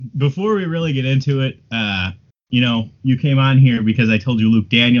before we really get into it, you came on here because I told you Luke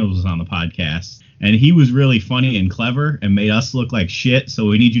Daniels was on the podcast, and he was really funny and clever and made us look like shit, so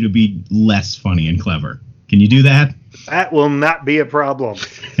we need you to be less funny and clever. Can you do that? That will not be a problem.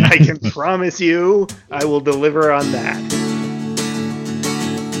 I can promise you I will deliver on that.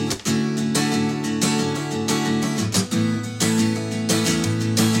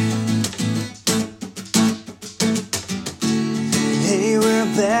 Hey, we're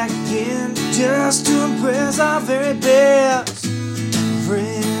back again just to impress our very best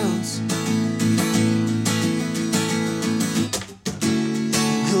friends.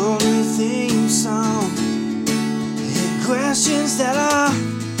 Golden theme song. Questions that are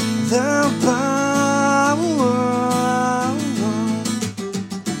the power.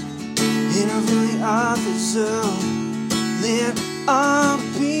 Interview the authors of lit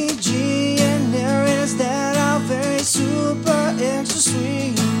RPG and narrators that are very super extra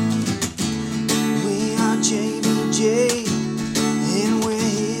sweet. We are JVJ and we're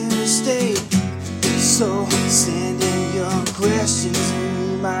here to stay. So send in your questions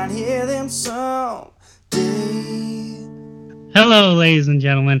and you might hear them someday. Hello, ladies and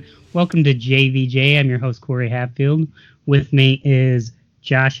gentlemen. Welcome to JVJ. I'm your host, Corey Hatfield. With me is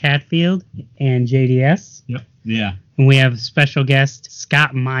Josh Hatfield and JDS. Yep. Yeah. And we have special guest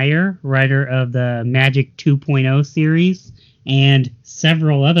Scott Meyer, writer of the Magic 2.0 series and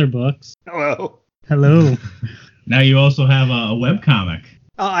several other books. Hello. Hello. Now you also have a webcomic.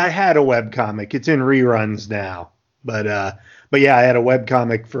 I had a webcomic. It's in reruns now. But yeah, I had a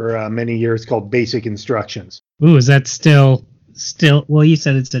webcomic for many years called Basic Instructions. Ooh, is that still, well, you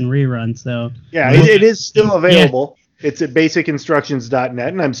said it's in reruns, so. Yeah, it is still available. Yeah. It's at basicinstructions.net,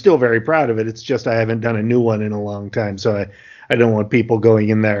 and I'm still very proud of it. It's just I haven't done a new one in a long time, so I don't want people going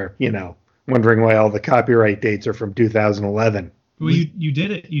in there, wondering why all the copyright dates are from 2011. Well, you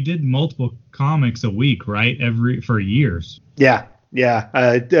did it. You did multiple comics a week, right? For years. Yeah.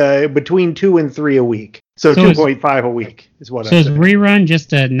 Between 2 and 3 a week. So 2.5 a week is what I'm saying. So is rerun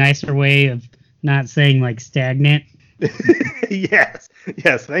just a nicer way of not saying like stagnant? Yes.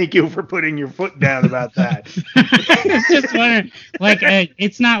 Thank you for putting your foot down about that. Just wondering,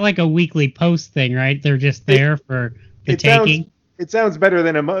 it's not like a weekly post thing, right? They're just there for the taking. It sounds better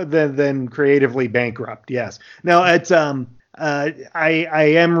than creatively bankrupt. Yes. No, it's I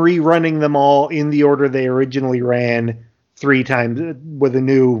am rerunning them all in the order they originally ran 3 times, with a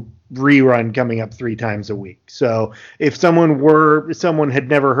new rerun coming up 3 times a week. So if someone had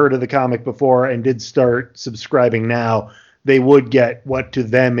never heard of the comic before and did start subscribing now, they would get what to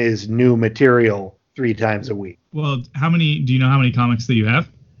them is new material 3 times a week. Well, do you know how many comics that you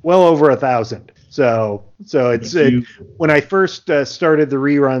have? Well over 1,000. So it's when I first started the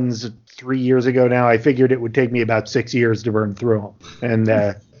reruns 3 years ago now, I figured it would take me about 6 years to burn through them. And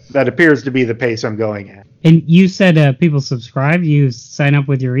that appears to be the pace I'm going at. And you said people subscribe. Do you sign up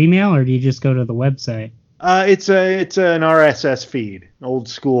with your email, or do you just go to the website? It's an RSS feed, old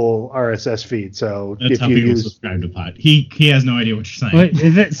school RSS feed. So that's how people subscribe to Pod. He has no idea what you're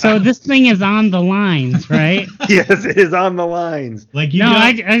saying. So this thing is on the lines, right? Yes, it is on the lines.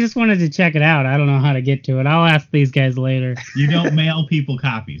 I just wanted to check it out. I don't know how to get to it. I'll ask these guys later. You don't mail people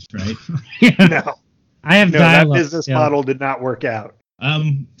copies, right? Yeah. No. I have dial-up. That business model did not work out.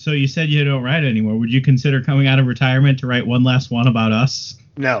 So you said you don't write anymore. Would you consider coming out of retirement to write one last one about us?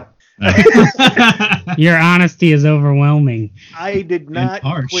 No. Your honesty is overwhelming. I did not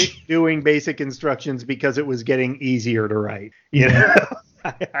quit doing Basic Instructions because it was getting easier to write.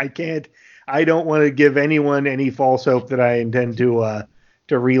 I can't. I don't want to give anyone any false hope that I intend to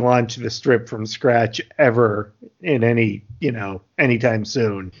relaunch the strip from scratch ever in anytime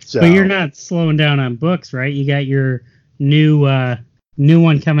soon. So. But you're not slowing down on books, right? You got your new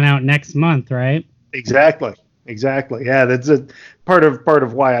one coming out next month, right? Exactly. Yeah, that's a part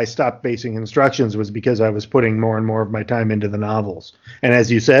of why I stopped Basic Instructions was because I was putting more and more of my time into the novels. And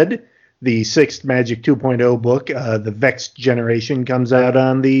as you said, the 6th Magic 2.0 book, the Vexed Generation, comes out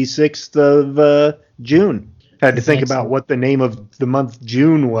on the 6th of June. Had to think about what the name of the month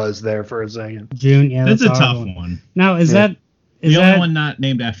June was there for a second. June, yeah, that's a tough one. Now, is that the only one not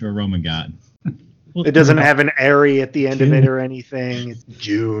named after a Roman god? It doesn't have an Airy at the end of it or anything. It's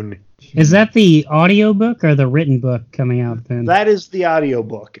June. Is that the audiobook or the written book coming out then? That is the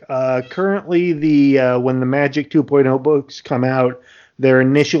audiobook. Currently, when the Magic 2.0 books come out, they're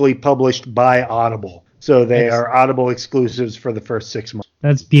initially published by Audible. So they are Audible exclusives for the first 6 months.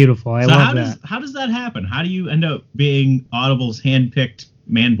 That's beautiful. I love that. How does that happen? How do you end up being Audible's handpicked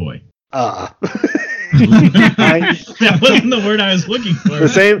man boy? That wasn't the word I was looking for.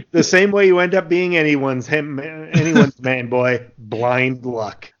 The same way you end up being anyone's man boy, blind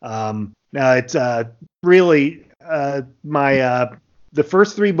luck. No, it's really the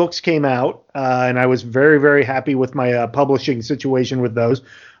first 3 books came out, and I was very, very happy with my publishing situation with those.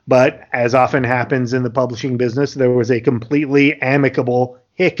 But as often happens in the publishing business, there was a completely amicable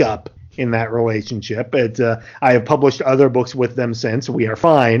hiccup in that relationship. I have published other books with them since. We are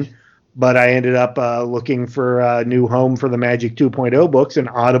fine. But I ended up looking for a new home for the Magic 2.0 books, and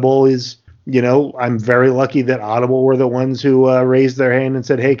Audible is, I'm very lucky that Audible were the ones who raised their hand and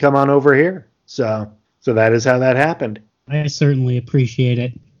said, hey, come on over here. So that is how that happened. I certainly appreciate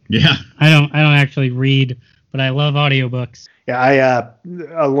it. Yeah. I don't actually read, but I love audiobooks. Yeah,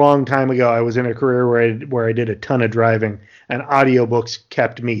 a long time ago, I was in a career where I did a ton of driving, and audiobooks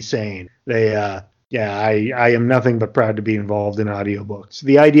kept me sane. I am nothing but proud to be involved in audiobooks.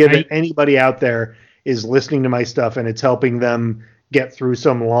 The idea that anybody out there is listening to my stuff and it's helping them get through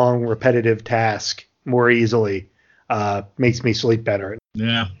some long, repetitive task more easily makes me sleep better.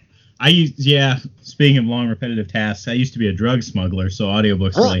 Yeah. Speaking of long, repetitive tasks, I used to be a drug smuggler, so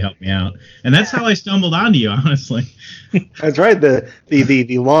audiobooks really helped me out. And that's how I stumbled onto you, honestly. That's right.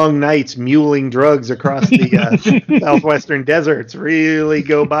 The long nights muling drugs across the southwestern deserts really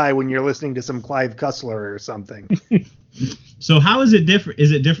go by when you're listening to some Clive Cussler or something. So how is it different?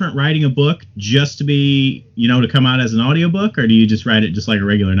 Is it different writing a book just to be, to come out as an audiobook, or do you just write it just like a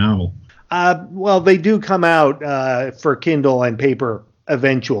regular novel? Well, they do come out for Kindle and paper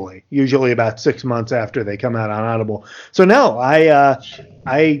eventually, usually about 6 months after they come out on Audible. So no, I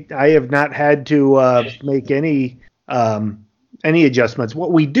have not had to make any adjustments.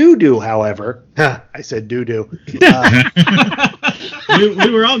 What we do, however, I said do.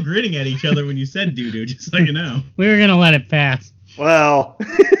 We were all grinning at each other when you said do, just so you know. We were gonna let it pass. Well,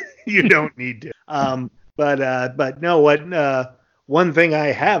 you don't need to. But no, one thing I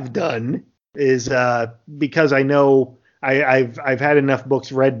have done is because I know I've had enough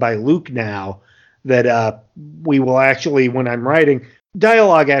books read by Luke now that we will actually, when I'm writing,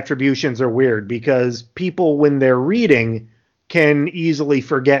 dialogue attributions are weird because people, when they're reading, can easily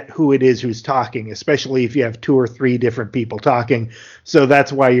forget who it is who's talking, especially if you have 2 or 3 different people talking. So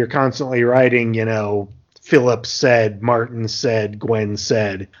that's why you're constantly writing, Philip said, Martin said, Gwen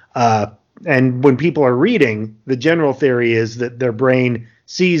said. And when people are reading, the general theory is that their brain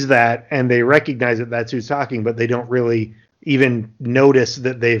sees that and they recognize that that's who's talking, but they don't really even notice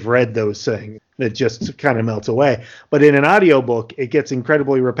that they've read those things. It just kind of melts away. But in an audiobook, it gets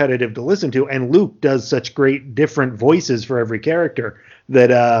incredibly repetitive to listen to, and Luke does such great different voices for every character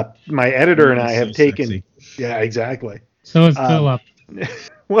that my editor and I have taken. Sexy. Yeah, exactly. So is Philip.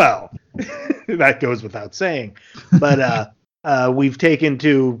 Well, that goes without saying. But we've taken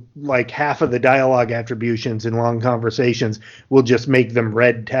to like half of the dialogue attributions in long conversations. We'll just make them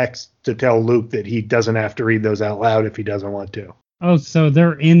red text to tell Luke that he doesn't have to read those out loud if he doesn't want to. Oh, so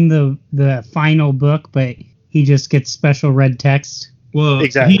they're in the final book, but he just gets special red text? Well,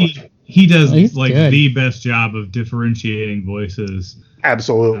 exactly. He does the best job of differentiating voices.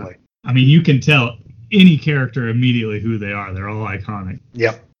 Absolutely. I mean, you can tell any character immediately who they are. They're all iconic.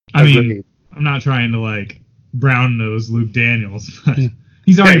 Yep. I mean, I'm not trying to brown nose Luke Daniels, but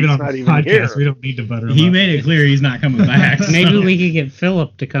he's already been on the podcast. Here. We don't need to butter him He up. made it clear he's not coming back. Maybe we could get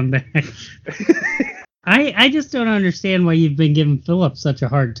Philip to come back. I just don't understand why you've been giving Philip such a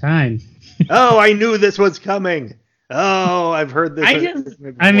hard time. Oh, I knew this was coming. Oh, I've heard this.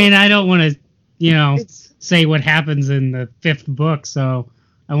 I mean, I don't want to, say what happens in the 5th book, so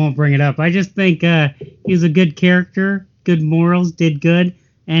I won't bring it up. I just think he's a good character, good morals, did good,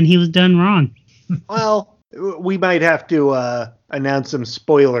 and he was done wrong. Well, we might have to announce some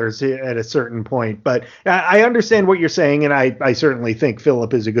spoilers at a certain point, but I understand what you're saying, and I certainly think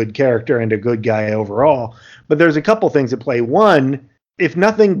Philip is a good character and a good guy overall. But there's a couple things at play. One, if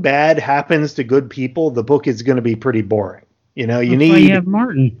nothing bad happens to good people, the book is going to be pretty boring. You have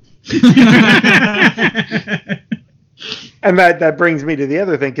Martin. And that brings me to the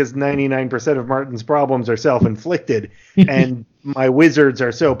other thing, because 99% of Martin's problems are self-inflicted, and my wizards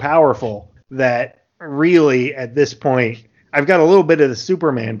are so powerful that really, at this point, I've got a little bit of the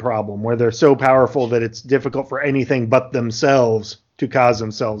Superman problem, where they're so powerful that it's difficult for anything but themselves to cause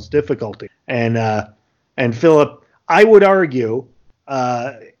themselves difficulty. And Philip, I would argue,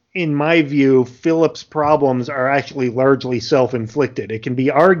 in my view, Philip's problems are actually largely self-inflicted. It can be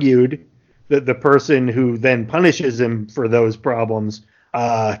argued that the person who then punishes him for those problems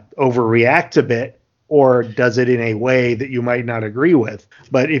overreacts a bit, or does it in a way that you might not agree with.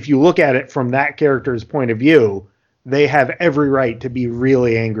 But if you look at it from that character's point of view, they have every right to be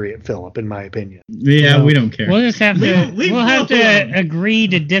really angry at Philip, in my opinion. Yeah, So, we don't care. We'll just have to Leave we'll have Philip to alone. agree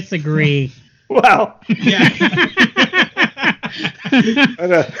to disagree. Well, Yeah.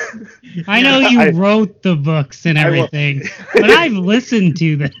 I know you wrote the books and I will- everything, but I've listened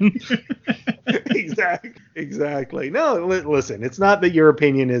to them. Exactly. No, listen, it's not that your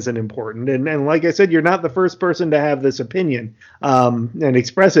opinion isn't important. And like I said, you're not the first person to have this opinion and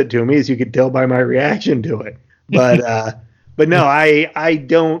express it to me, as you could tell by my reaction to it. But no,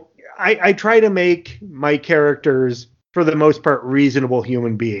 I try to make my characters, for the most part, reasonable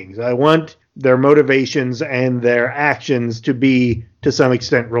human beings. I want their motivations and their actions to be, to some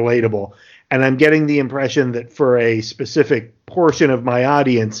extent, relatable. And I'm getting the impression that for a specific portion of my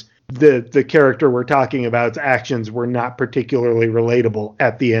audience, the character we're talking about's actions were not particularly relatable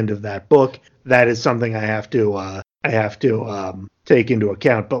at the end of that book. That is something I have to take into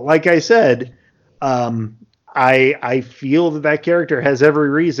account. But like I said, I feel that character has every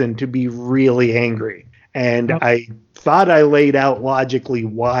reason to be really angry. And I thought I laid out logically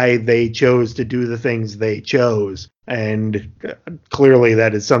why they chose to do the things they chose. And clearly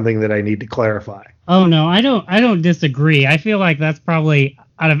that is something that I need to clarify. Oh no, I don't disagree. I feel like that's probably,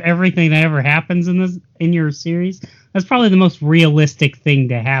 out of everything that ever happens in your series, that's probably the most realistic thing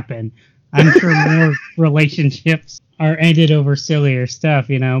to happen. I'm sure more relationships are ended over sillier stuff,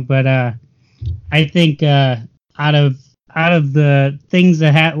 but I think out of the things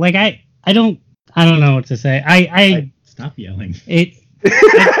that have, like, I don't know what to say. I Stop yelling. I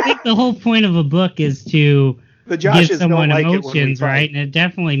think the whole point of a book is to The give Joshes someone don't like it when we emotions, fight. right? And it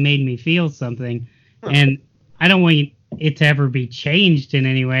definitely made me feel something. And I don't want it to ever be changed in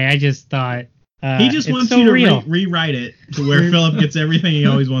any way. I just thought He just it's wants so you to real. rewrite it to where Philip gets everything he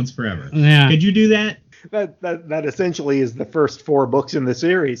always wants forever. Yeah. Could you do that? That essentially is the first 4 books in the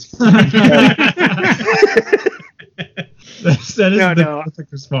series. That is No, the no.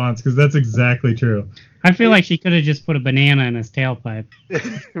 perfect response, because that's exactly true. I feel like she could have just put a banana in his tailpipe.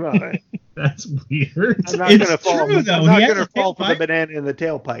 Well, That's weird. I'm not It's going to fall. true, though. I'm not He has going to a fall for the tailpipe. banana in the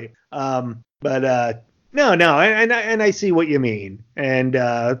tailpipe. No, and I see what you mean. And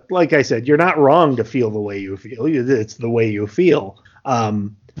like I said, you're not wrong to feel the way you feel. It's the way you feel.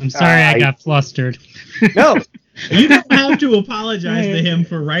 I'm sorry I got flustered. No, You don't have to apologize to him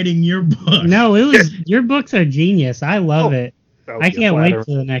for writing your book. No, your books are genius. I love it. I you can't flatter wait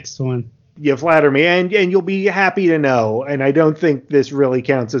for the next one. You flatter me, and you'll be happy to know. And I don't think this really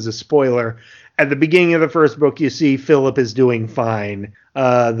counts as a spoiler. At the beginning of the first book, you see Philip is doing fine.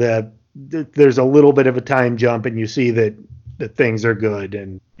 There's a little bit of a time jump, and you see that things are good.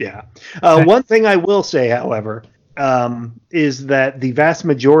 And yeah, one thing I will say, however, is that the vast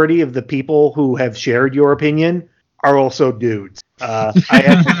majority of the people who have shared your opinion are also dudes. I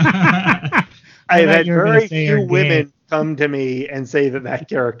have had you were gonna very say few are gay. women come to me and say that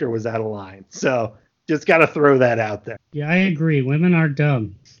character was out of line. So just got to throw that out there. Yeah, I agree. Women are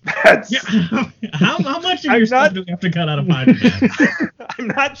dumb. That's, Yeah, how much of I'm your stuff not- do we have to cut out of podcast? I'm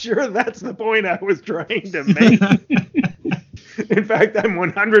not sure that's the point I was trying to make. In fact, I'm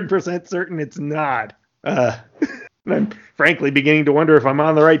 100% certain it's not. I'm frankly beginning to wonder if I'm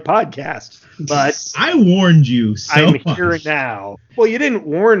on the right podcast. But I warned you so I'm much. here now. Well, you didn't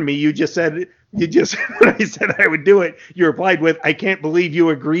warn me. You just when I said I would do it, you replied with, "I can't believe you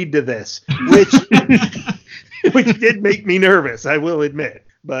agreed to this," which did make me nervous, I will admit.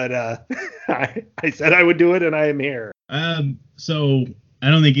 But I said I would do it, and I am here. So I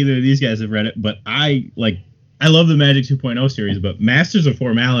don't think either of these guys have read it, but I love the Magic 2.0 series, but Masters of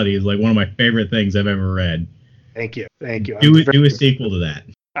Formality is like one of my favorite things I've ever read. Thank you. Do a sequel to that.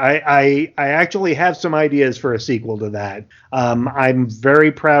 I actually have some ideas for a sequel to that. I'm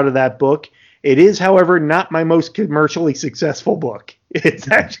very proud of that book. It is, however, not my most commercially successful book. It's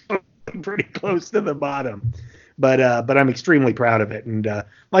actually pretty close to the bottom. But I'm extremely proud of it. And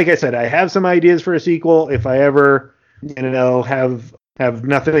like I said, I have some ideas for a sequel. If I ever, have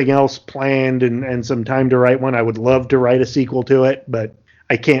nothing else planned and some time to write one, I would love to write a sequel to it. But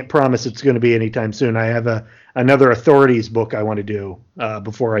I can't promise it's going to be anytime soon. I have another Authorities book I want to do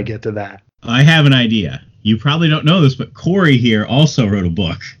before I get to that. I have an idea. You probably don't know this, but Corey here also wrote a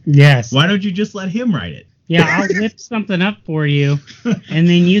book. Yes. Why don't you just let him write it? Yeah, I'll lift something up for you, and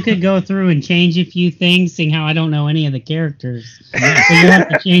then you could go through and change a few things, seeing how I don't know any of the characters. So you have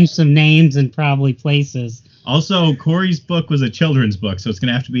to change some names and probably places. Also, Corey's book was a children's book, so it's going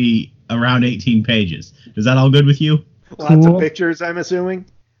to have to be around 18 pages. Is that all good with you? Lots Cool. of pictures, I'm assuming.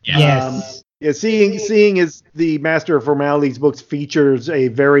 Yes. Yeah, seeing as the Master of Formalities books features a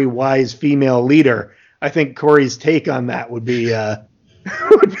very wise female leader, I think Corey's take on that would be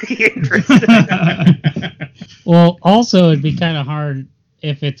interesting. Well, also, it'd be kind of hard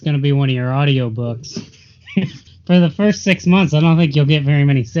if it's going to be one of your audiobooks. For the first 6 months, I don't think you'll get very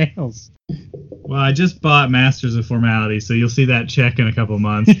many sales. Well, I just bought Masters of Formality, so you'll see that check in a couple of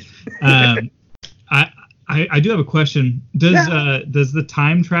months. I do have a question. Does the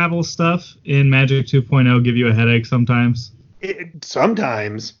time travel stuff in Magic 2.0 give you a headache sometimes?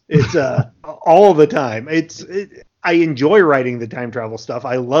 Sometimes. It's all the time. I enjoy writing the time travel stuff.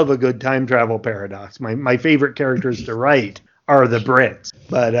 I love a good time travel paradox. My favorite characters to write are the Brits.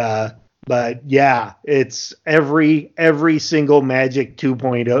 But yeah, it's every single Magic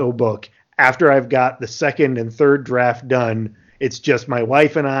 2.0 book. After I've got the second and third draft done, it's just my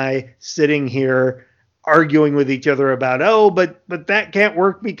wife and I sitting here arguing with each other about, but that can't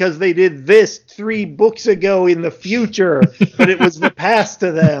work because they did this 3 books ago in the future, but it was the past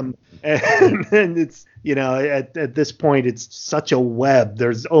to them. And it's, at this point, it's such a web.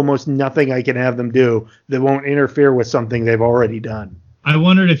 There's almost nothing I can have them do that won't interfere with something they've already done. I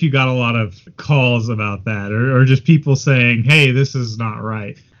wondered if you got a lot of calls about that or just people saying, hey, this is not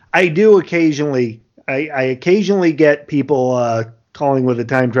right. I do occasionally. I occasionally get people calling with a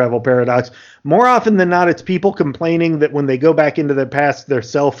time travel paradox. More often than not, it's people complaining that when they go back into the past, their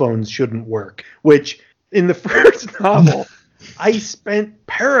cell phones shouldn't work, which in the first novel, I spent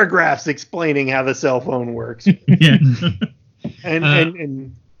paragraphs explaining how the cell phone works. Yeah.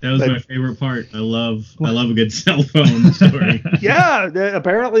 And that was my favorite part. I love a good cell phone story. Yeah,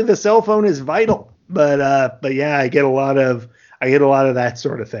 apparently the cell phone is vital. But yeah, I get a lot of that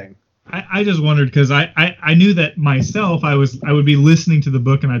sort of thing. I just wondered because I knew that myself. I would be listening to the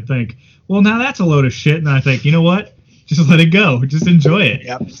book and I'd think, well, now that's a load of shit. And I think, you know what? Just let it go. Just enjoy it.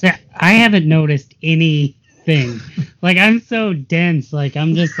 Yep. I haven't noticed anything. Like, I'm so dense. Like,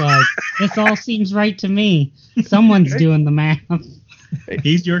 I'm just like, this all seems right to me. Someone's doing the math.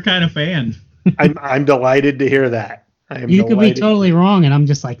 He's your kind of fan. I'm delighted to hear that. You could be totally wrong, and I'm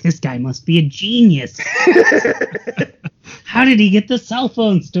just like, this guy must be a genius. How did he get the cell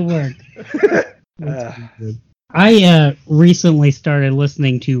phones to work? I recently started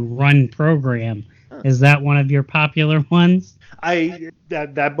listening to Run Program. Is that one of your popular ones?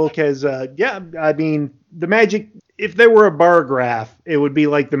 That book has I mean, the Magic, if there were a bar graph, it would be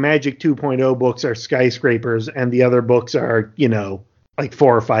like the Magic 2.0 books are skyscrapers and the other books are, like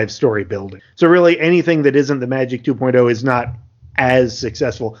 4 or 5 story buildings. So really anything that isn't the Magic 2.0 is not as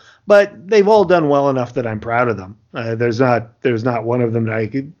successful, but they've all done well enough that I'm proud of them. There's not one of them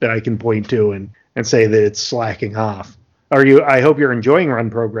that I can point to and say that it's slacking off. I hope you're enjoying Run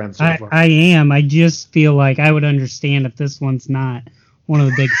Program so far. I am. I just feel like I would understand if this one's not one of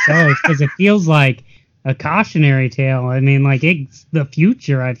the big sellers because it feels like a cautionary tale. I mean, like it's the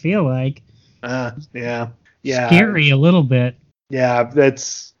future. I feel like. Yeah. Scary a little bit. Yeah,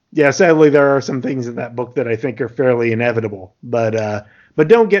 sadly there are some things in that book that I think are fairly inevitable, but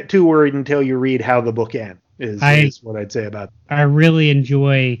don't get too worried until you read how the book ends, is what I'd say about it. I really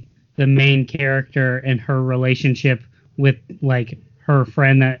enjoy the main character and her relationship with like her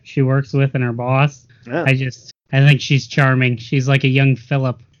friend that she works with and her boss. Yeah. I think she's charming. She's like a young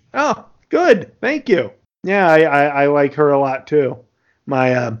Philip. Oh, good. Thank you. Yeah, I like her a lot too.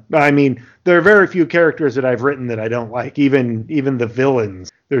 I mean, there are very few characters that I've written that I don't like. Even the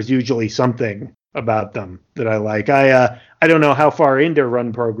villains, there's usually something about them that I like. I don't know how far into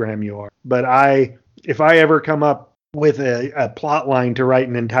Run Program you are, but if I ever come up with a plot line to write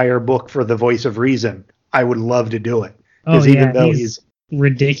an entire book for the Voice of Reason, I would love to do it. Oh, even though he's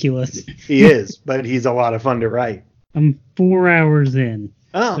ridiculous. He is, but he's a lot of fun to write. I'm 4 hours in.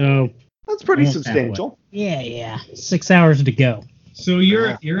 Oh, so that's pretty substantial. Yeah. 6 hours to go. So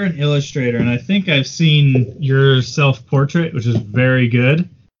you're an illustrator, and I think I've seen your self-portrait, which is very good.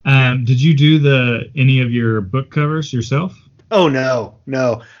 Did you do any of your book covers yourself? Oh no.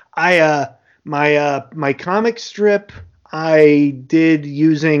 My comic strip I did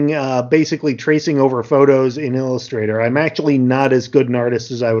using basically tracing over photos in Illustrator. I'm actually not as good an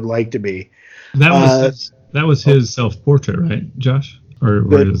artist as I would like to be. That was his self-portrait, right, Josh? Or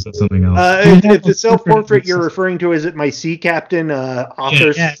is that something else? If the self-portrait you're referring to, is it my Sea Captain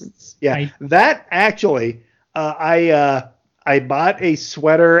author? Yes. Yeah. That actually, I bought a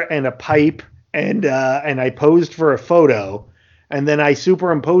sweater and a pipe and I posed for a photo, and then I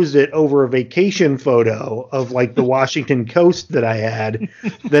superimposed it over a vacation photo of like the Washington coast that I had.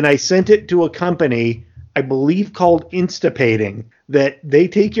 Then I sent it to a company, I believe called Instapating, that they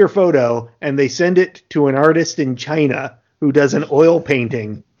take your photo and they send it to an artist in China who does an oil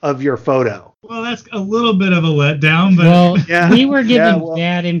painting of your photo. Well, that's a little bit of a letdown, but we were given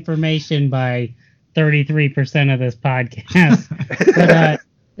bad information by 33% of this podcast.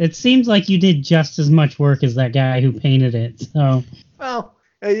 But it seems like you did just as much work as that guy who painted it. So, Well,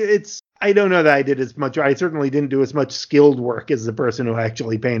 I don't know that I did as much. I certainly didn't do as much skilled work as the person who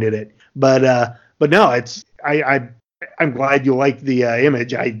actually painted it. But no, I'm glad you liked the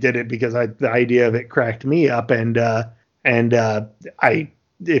image. I did it because the idea of it cracked me up, and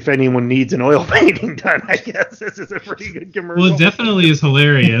if anyone needs an oil painting done, I guess this is a pretty good commercial. Well, it definitely is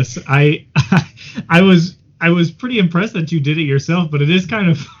hilarious. I was pretty impressed that you did it yourself, but it is kind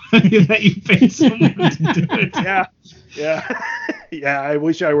of funny that you paid someone to do it. Yeah. I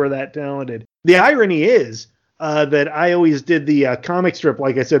wish I were that talented. The irony is that I always did the comic strip,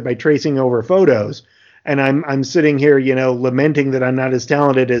 like I said, by tracing over photos. And I'm sitting here, lamenting that I'm not as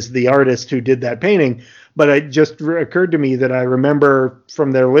talented as the artist who did that painting. But it just occurred to me that I remember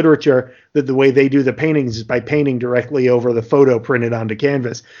from their literature that the way they do the paintings is by painting directly over the photo printed onto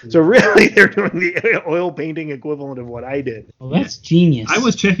canvas. So really, they're doing the oil painting equivalent of what I did. well, that's genius. I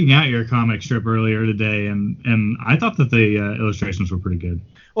was checking out your comic strip earlier today, and I thought that the illustrations were pretty good.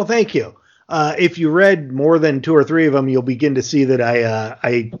 Well, thank you. If you read more than 2 or 3 of them, you'll begin to see that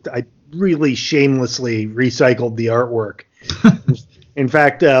I really shamelessly recycled the artwork. In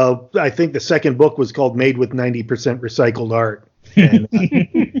fact, I think the second book was called Made with 90% Recycled Art. And,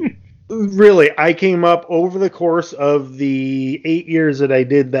 really, I came up over the course of the 8 years that I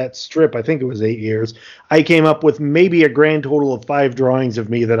did that strip, I think it was 8 years, I came up with maybe a grand total of 5 drawings of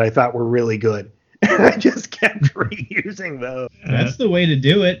me that I thought were really good. And I just kept reusing those. That's the way to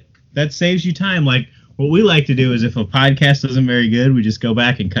do it. That saves you time. Like, what we like to do is if a podcast isn't very good, we just go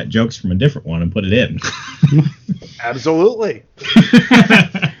back and cut jokes from a different one and put it in. Absolutely.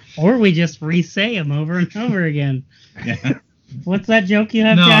 Or we just re-say them over and over again. Yeah. What's that joke you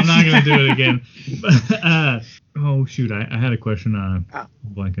have, No, Josh? I'm not going to do it again. Oh, shoot. I had a question on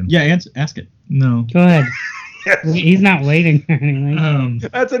blanking. Yeah, ask it. No. Go ahead. He's not waiting or anything.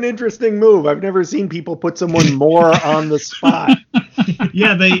 That's an interesting move. I've never seen people put someone more on the spot.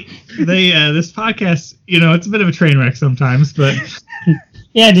 Yeah, they this podcast, it's a bit of a train wreck sometimes, but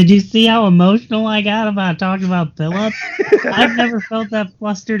Yeah, did you see how emotional I got about talking about Philip? I've never felt that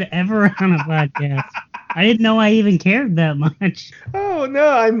flustered ever on a podcast. I didn't know I even cared that much. Oh no,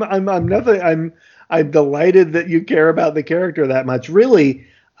 I'm nothing. I'm delighted that you care about the character that much. Really,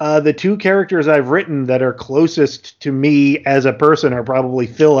 the 2 characters I've written that are closest to me as a person are probably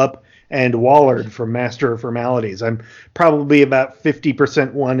Philip and Wallard from Master of Formalities. I'm probably about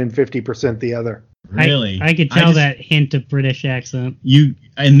 50% one and 50% the other. Really? I could tell that hint of British accent. You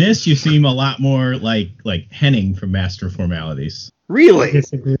in this you seem a lot more like Henning from Master of Formalities. Really?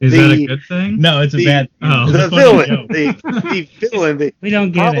 Disagree. is that a good thing? No, it's a bad thing. Oh. It's a The funny villain, joke. the villain, We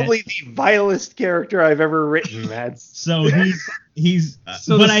don't get probably it. the vilest character I've ever written. That's So he's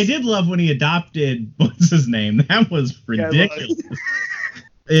So but this- I did love when he adopted what's his name. That was ridiculous.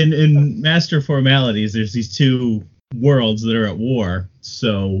 In Master of Formalities, there's these 2 worlds that are at war.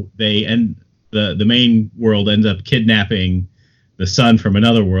 So the main world ends up kidnapping the son from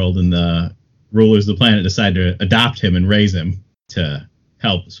another world, and the rulers of the planet decide to adopt him and raise him to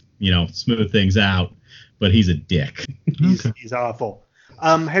help, smooth things out. But he's a dick. He's awful.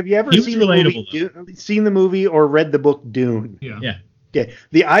 Have you ever He was seen the movie relatable, seen the movie or read the book Dune? Yeah. Okay.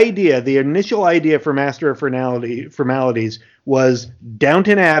 The initial idea for Master of Formalities was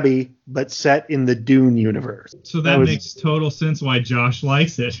Downton Abbey, but set in the Dune universe. So that was- makes total sense why Josh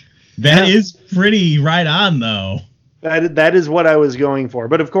likes it. That is pretty right on, though. That is what I was going for.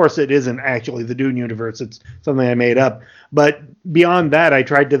 But of course, it isn't actually the Dune universe. It's something I made up. But beyond that, I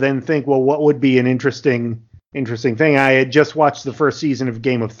tried to then think, well, what would be an interesting thing? I had just watched the first season of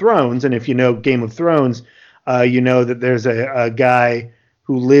Game of Thrones, and if you know Game of Thrones, you know that there's a guy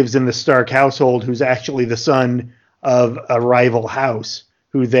who lives in the Stark household who's actually the son of a rival house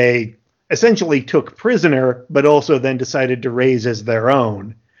who they essentially took prisoner, but also then decided to raise as their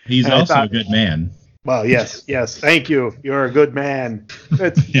own. He's And I also thought- a good man. Well, yes. Thank you. You're a good man.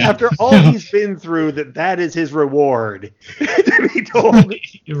 Yeah. After all he's been through, that is his reward. to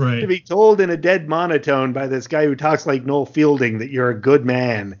You're right. be told in a dead monotone by this guy who talks like Noel Fielding that you're a good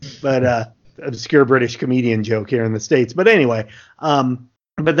man. But obscure British comedian joke here in the States. But anyway,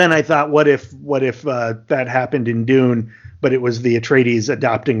 but then I thought, what if that happened in Dune, but it was the Atreides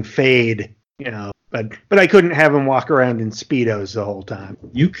adopting Fade, But I couldn't have him walk around in Speedos the whole time.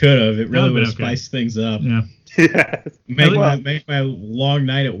 You could have. It really That'd would been have okay. spiced things up. Yeah. Make my long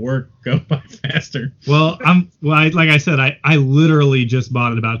night at work go by faster. Well, like I said, I literally just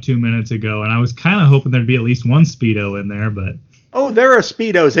bought it about 2 minutes ago, and I was kind of hoping there'd be at least one Speedo in there, but Oh, there are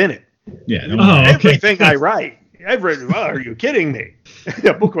Speedos in it. Yeah. Oh, okay. Everything I write. Are you kidding me?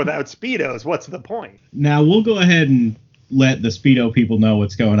 A book without Speedos, what's the point? Now we'll go ahead and let the Speedo people know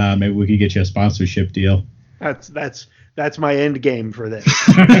what's going on. Maybe we could get you a sponsorship deal. That's my end game for this.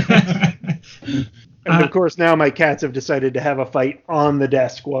 And of course, now my cats have decided to have a fight on the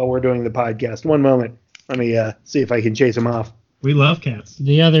desk while we're doing the podcast. One moment. Let me see if I can chase them off. We love cats.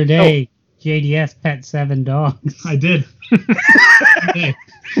 The other day, JDS pet 7 dogs. I did.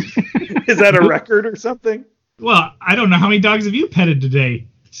 Is that a record or something? Well, I don't know. How many dogs have you petted today,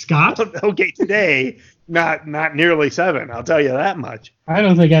 Scott? Okay, today, not nearly 7. I'll tell you that much. I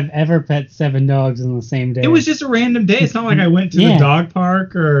don't think I've ever pet 7 dogs in the same day. It was just a random day. It's not like I went to the dog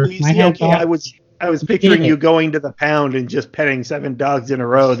park or... I was picturing you going to the pound and just petting 7 dogs in a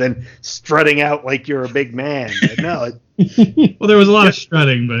row, then strutting out like you're a big man. But no. Well, there was a lot of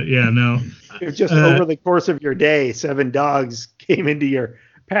strutting, but yeah, no. It just over the course of your day, 7 dogs came into your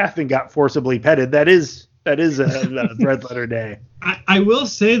path and got forcibly petted. That is a red letter day. I will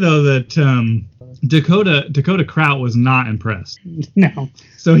say though that Dakota Kraut was not impressed. No.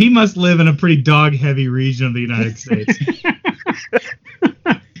 So he must live in a pretty dog-heavy region of the United States.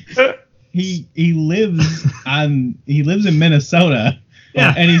 He lives in Minnesota.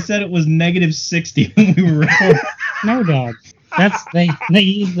 Yeah. And he said it was -60 when we were recording. Snow dogs. They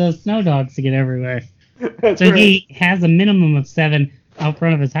use those snow dogs to get everywhere. That's So right. he has a minimum of 7 out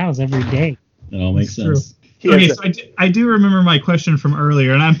front of his house every day. That all makes True. sense. Okay, so I do remember my question from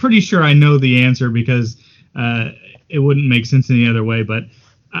earlier, and I'm pretty sure I know the answer because it wouldn't make sense any other way. But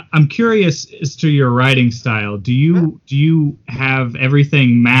I'm curious as to your writing style. Do you have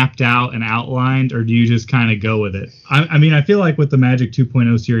everything mapped out and outlined, or do you just kind of go with it? I mean, I feel like with the Magic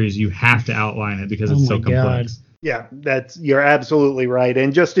 2.0 series, you have to outline it because it's so complex. Yeah, you're absolutely right.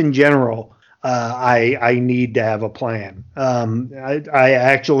 And just in general, I need to have a plan. I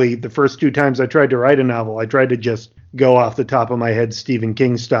actually, the first 2 times I tried to write a novel, I tried to just go off the top of my head Stephen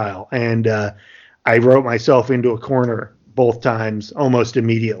King style. And I wrote myself into a corner both times almost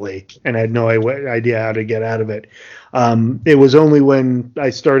immediately and had no idea how to get out of it. It was only when I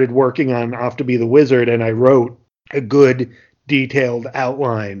started working on Off to Be the Wizard and I wrote a good detailed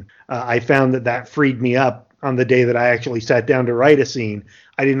outline, I found that freed me up on the day that I actually sat down to write a scene.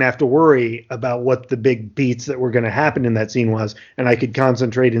 I didn't have to worry about what the big beats that were going to happen in that scene was, and I could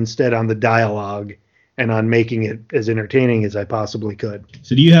concentrate instead on the dialogue and on making it as entertaining as I possibly could.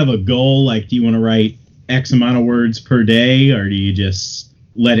 So do you have a goal? Like, do you want to write X amount of words per day, or do you just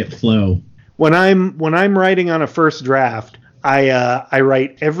let it flow? When I'm writing on a first draft, I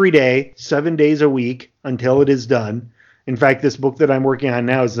write every day, 7 days a week until it is done. In fact, this book that I'm working on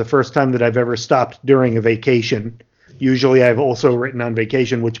now is the first time that I've ever stopped during a vacation. Usually I've also written on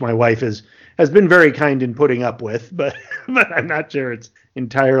vacation, which my wife has been very kind in putting up with, but I'm not sure it's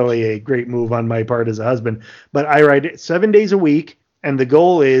entirely a great move on my part as a husband. But I write it 7 days a week, and the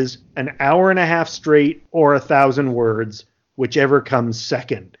goal is an hour and a half straight or 1,000 words, whichever comes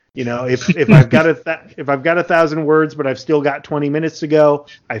second. You know, if I've got if I've got 1,000 words, but I've still got 20 minutes to go,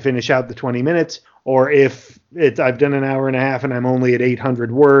 I finish out the 20 minutes. Or if I've done an hour and a half and I'm only at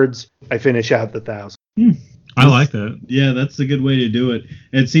 800 words, I finish out the 1,000. I like that. Yeah, that's a good way to do it.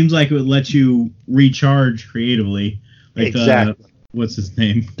 It seems like it would let you recharge creatively. Like, Exactly. What's his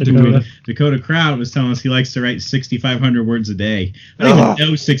name? Dakota Kraut was telling us he likes to write 6,500 words a day. I don't even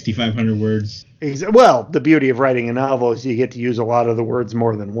know 6,500 words. Well, the beauty of writing a novel is you get to use a lot of the words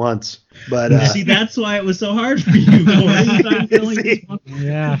more than once. But See, that's why it was so hard for you. See?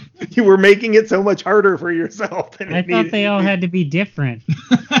 Yeah. You were making it so much harder for yourself. Than I thought they all had to be different.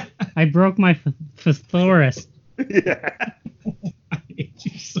 I broke my thesaurus. Yeah. I hate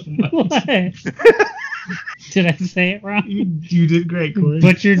you so much. What? Did I say it wrong? You did great, Corey.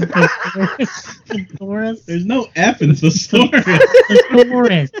 Butchered thesaurus? There's no F in thesaurus.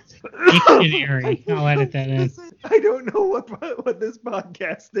 Thesaurus. Dictionary. I'll edit that in. I don't know what this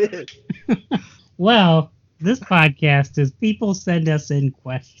podcast is. Well, this podcast is people send us in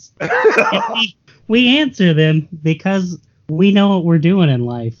questions. And we answer them because we know what we're doing in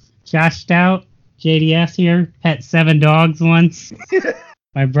life. Josh Stout, JDS here, pet 7 dogs once.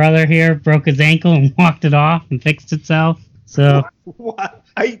 My brother here broke his ankle and walked it off and fixed itself. So What?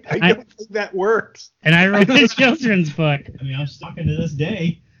 I don't think that works. and I wrote a children's book. I mean, I'm stuck into this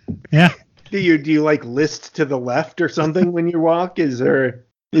day. Yeah. Do you like list to the left or something when you walk? Do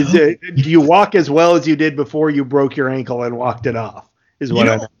you walk as well as you did before you broke your ankle and walked it off? Is what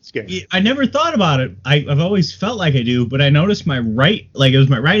I'm asking. I never thought about it. I've always felt like I do, but I noticed my right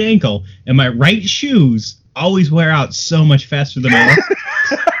ankle and my right shoes always wear out so much faster than my left.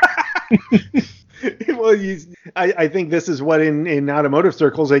 Well, I think this is what in automotive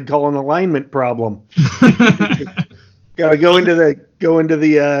circles they'd call an alignment problem. Gotta go into the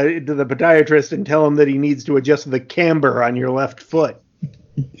podiatrist and tell him that he needs to adjust the camber on your left foot.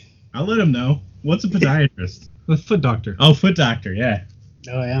 I'll let him know. What's a podiatrist? The foot doctor. Oh, foot doctor, yeah.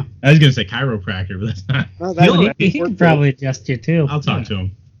 Oh yeah. I was gonna say chiropractor, but that's not. Well, that would He can probably adjust you too. I'll talk to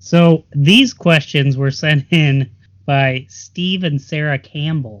him. So these questions were sent in by Steve and Sarah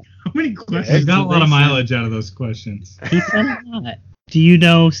Campbell. How many We've questions? got a did lot they of send? mileage out of those questions. He sent a lot. Do you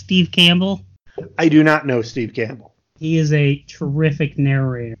know Steve Campbell? I do not know Steve Campbell. He is a terrific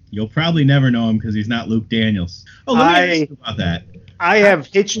narrator. You'll probably never know him because he's not Luke Daniels. Oh, let me ask you about that. I have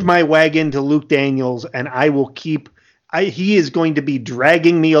hitched my wagon to Luke Daniels, and I will keep. He is going to be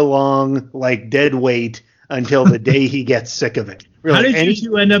dragging me along like dead weight until the day he gets sick of it. Really, How did you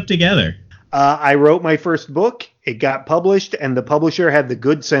two end up together? I wrote my first book. It got published, and the publisher had the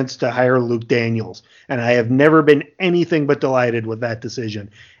good sense to hire Luke Daniels. And I have never been anything but delighted with that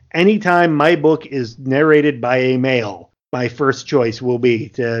decision. Anytime my book is narrated by a male, my first choice will be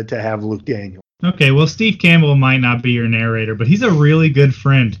to have Luke Daniels. Okay, well, Steve Campbell might not be your narrator, but he's a really good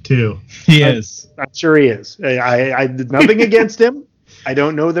friend, too. He is. I'm sure he is. I did nothing against him. I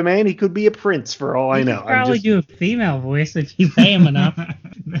don't know the man. He could be a prince for all I You know. could probably do a female voice if you pay him enough.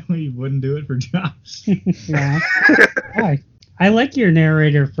 No, he wouldn't do it for Josh. Yeah. I like your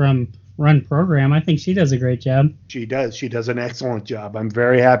narrator from Run Program. I think she does a great job. She does. She does an excellent job. I'm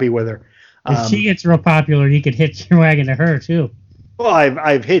very happy with her. If she gets real popular, you could hitch your wagon to her too. Well,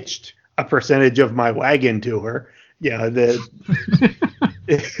 I've hitched a percentage of my wagon to her. Yeah,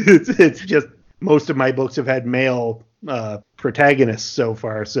 it's just most of my books have had male protagonists so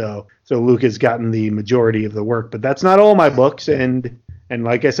far, so Luke has gotten the majority of the work. But that's not all my books, and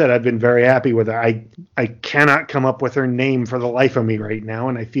like I said, I've been very happy with her. I cannot come up with her name for the life of me right now,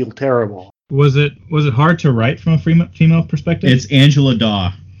 and I feel terrible. Was it hard to write from a female perspective? It's Angela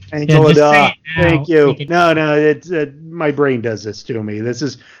Daw. Angela just say Daw, it now. thank you. Make it- No, it's my brain does this to me. This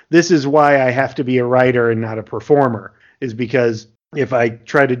is why I have to be a writer and not a performer. Is because if I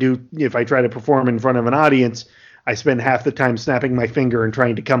try to perform in front of an audience, I spend half the time snapping my finger and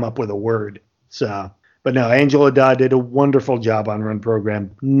trying to come up with a word. So, but no, Angela Daw did a wonderful job on Run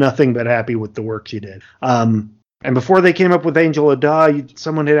Program. Nothing but happy with the work she did. And before they came up with Angela Daw,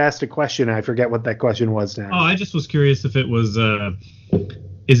 someone had asked a question. I forget what that question was now. Oh, I just was curious if it was,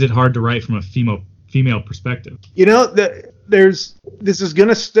 is it hard to write from a female perspective? You know, this is going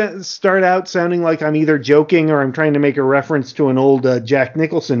to start out sounding like I'm either joking or I'm trying to make a reference to an old Jack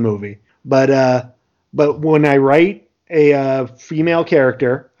Nicholson movie. But when I write a female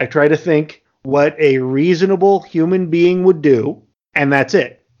character, I try to think what a reasonable human being would do, and that's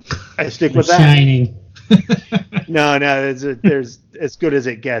it. I stick with that. Shining. No, there's as good as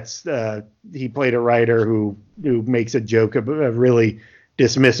it gets. He played a writer who makes a joke, a really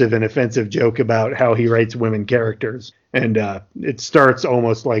dismissive and offensive joke about how he writes women characters, and it starts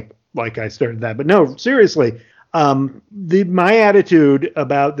almost like I started that. But no, seriously, my attitude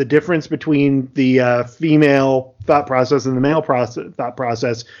about the difference between the female thought process and the male thought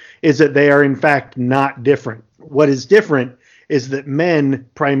process is that they are in fact not different. What is different is that men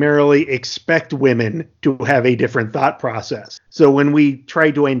primarily expect women to have a different thought process. So when we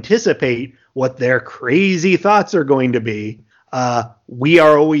try to anticipate what their crazy thoughts are going to be, we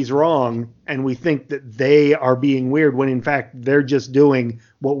are always wrong, and we think that they are being weird when in fact they're just doing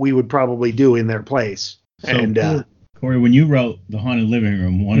what we would probably do in their place. So, And Corey, when you wrote The Haunted Living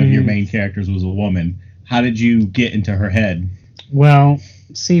Room, one of your main characters was a woman. How did you get into her head? Well,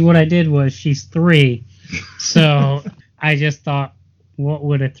 see, what I did was she's 3, so I just thought, what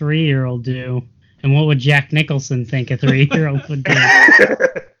would a 3-year-old do, and what would Jack Nicholson think a 3-year-old would do?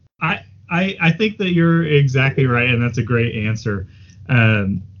 I think that you're exactly right, and that's a great answer.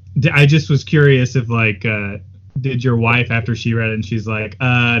 I just was curious if, did your wife, after she read it, and she's like,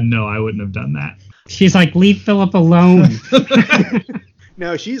 no, I wouldn't have done that. She's like, leave Philip alone.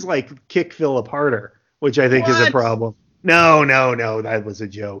 no, she's like kick Philip harder, which I think is a problem. No, that was a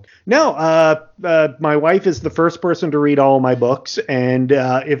joke. No, my wife is the first person to read all my books, and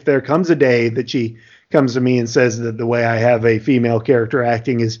if there comes a day that she comes to me and says that the way I have a female character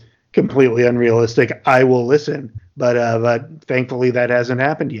acting is completely unrealistic, I will listen. But thankfully that hasn't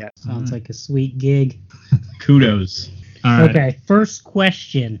happened yet. Sounds like a sweet gig. Kudos. All right. Okay, first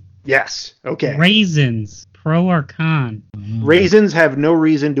question. Yes. Okay. Raisins, pro or con? Raisins have no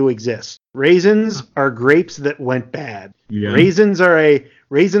reason to exist. Raisins are grapes that went bad. Yeah. Raisins are a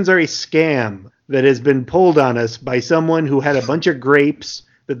scam that has been pulled on us by someone who had a bunch of grapes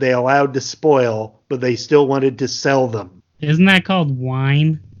that they allowed to spoil, but they still wanted to sell them. Isn't that called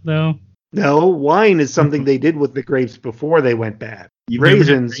wine, though? No, wine is something they did with the grapes before they went bad. You've never had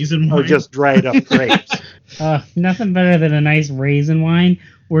Raisins raisin are wine? just dried up grapes. Nothing better than a nice raisin wine.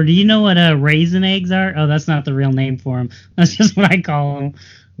 Or do you know what raisin eggs are? Oh, that's not the real name for them. That's just what I call them.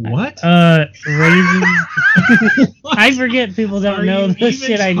 What? Raisins. I forget people don't Are know you the even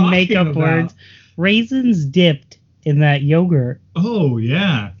shit. I make talking up about? words. Raisins dipped in that yogurt. Oh,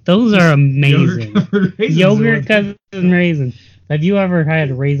 yeah. Those are amazing. Yogurt-covered raisins Yogurt are- cousin raisin. Have you ever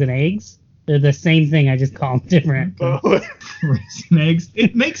had raisin eggs? They're the same thing. I just call them different. Raisin eggs.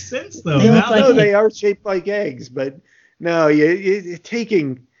 It makes sense, though. They look Now like- No, they are shaped like eggs, but no, you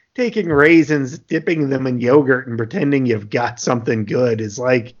taking raisins, dipping them in yogurt, and pretending you've got something good is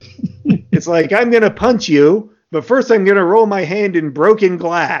like it's like I'm gonna punch you, but first I'm gonna roll my hand in broken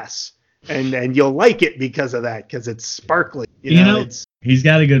glass, and you'll like it because of that, because it's sparkly. You know, it's He's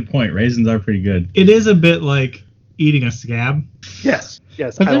got a good point. Raisins are pretty good. it is a bit like eating a scab. yes,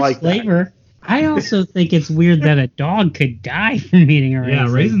 But I there's like flavor. I also think it's weird that a dog could die from eating a raisin.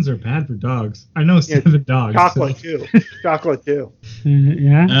 Yeah, raisins are bad for dogs. I know 7 dogs. that. Chocolate so- too. Chocolate too.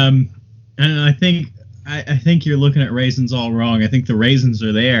 Yeah. And I think you're looking at raisins all wrong. I think the raisins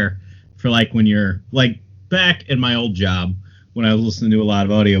are there for like when you're like back in my old job when I was listening to a lot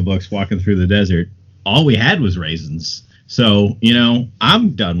of audiobooks walking through the desert. All we had was raisins. So,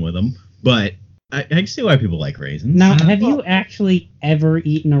 I'm done with them. But I can see why people like raisins. Now, have you actually ever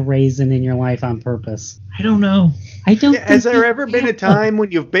eaten a raisin in your life on purpose? I don't know. I don't. Has think there you ever been a have. time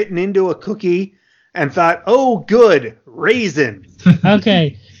when you've bitten into a cookie and thought, "Oh, good, raisin"?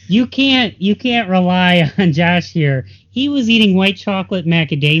 Okay, you can't rely on Josh here. He was eating white chocolate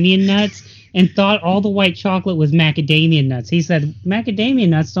macadamia nuts and thought all the white chocolate was macadamia nuts. He said, "Macadamia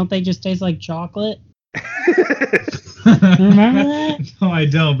nuts, don't they just taste like chocolate?" Remember that? No, I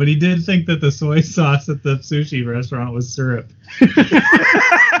don't. But he did think that the soy sauce at the sushi restaurant was syrup.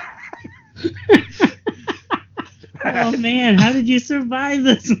 Oh man, how did you survive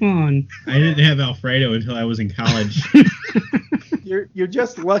this one? I didn't have Alfredo until I was in college. You're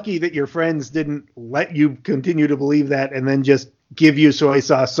just lucky that your friends didn't let you continue to believe that and then just give you soy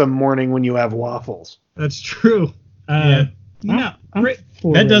sauce some morning when you have waffles. That's true. Yeah. Yeah. I'm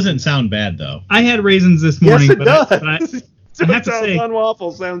for That it. doesn't sound bad, though. I had raisins this morning. Yes, it but does. but I Soy have to sauce say- on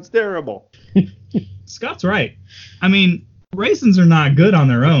waffles sounds terrible. Scott's right. I mean, raisins are not good on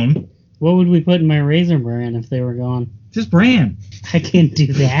their own. What would we put in my Raisin Bran if they were gone? Just bran. I can't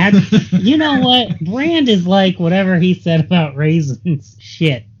do that. You know what? Brand is like whatever he said about raisins.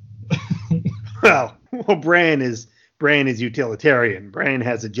 Shit. Well, Bran is utilitarian. Bran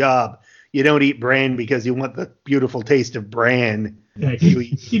has a job. You don't eat bran because you want the beautiful taste of bran. Yeah, You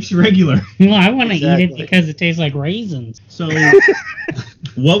eat. keeps you regular. Well, I want to eat it Exactly. because it tastes like raisins. So,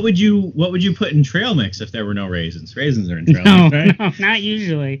 what would you put in trail mix if there were no raisins? Raisins are in trail No, mix, right? no, not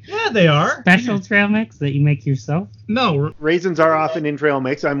usually. Yeah, they are. Special trail mix that you make yourself. No, Raisins are often in trail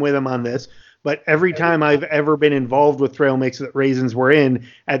mix. I'm with him on this. But every time I've ever been involved with trail mix that raisins were in,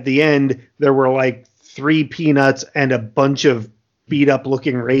 at the end, there were like 3 peanuts and a bunch of beat up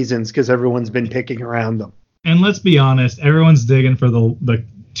looking raisins because everyone's been picking around them. and let's be honest, everyone's digging for the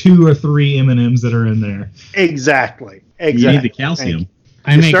 2 or 3 M&Ms that are in there. Exactly. You need the calcium.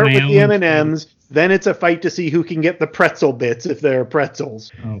 I You make start my with own. the M&Ms, then it's a fight to see who can get the pretzel bits if there are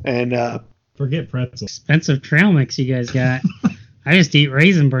pretzels. Oh, And forget pretzels. Expensive trail mix you guys got. I just eat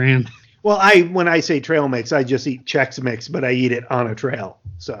Raisin Bran. well, when I say trail mix, I just eat Chex Mix, but I eat it on a trail.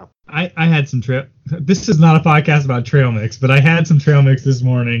 So I had some trail. This is not a podcast about trail mix, but I had some trail mix this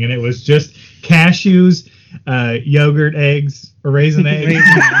morning, and it was just cashews, yogurt eggs, or raisin eggs,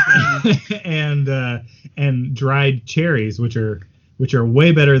 and dried cherries, which are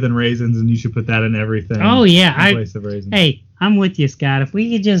way better than raisins, and you should put that in everything. Oh, yeah, in place of raisins. Hey, I'm with you, Scott. If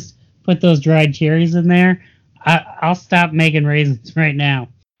we could just put those dried cherries in there, I'll stop making raisins right now.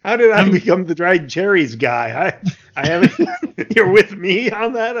 how did I become the dried cherries guy? I haven't. You're with me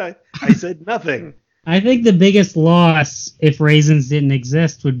on that? I said nothing. I think the biggest loss if raisins didn't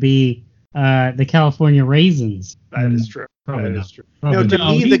exist would be the California raisins. That is true. Probably That not. is true. Probably No, to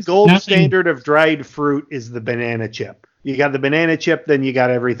not. me, the he's gold nothing- standard of dried fruit is the banana chip. You got the banana chip, then you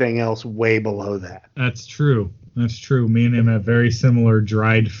got everything else way below that. That's true. That's true. Me and him have very similar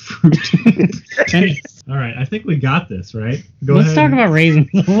dried fruit. All right, I think we got this, right? Go Let's ahead. talk about raisins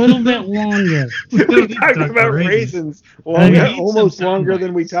a little bit longer. We don't We need to talked talk about raisins We longer, need some almost sound longer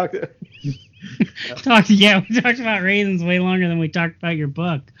than we bites. talked. We talked about raisins way longer than we talked about your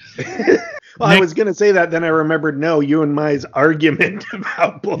book. Well, I was going to say that, then I remembered, no, you and Mai's argument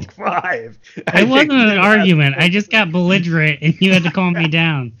about book 5. It wasn't an argument. I just got belligerent and you had to calm me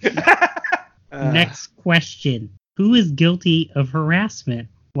down. Next question. Who is guilty of harassment?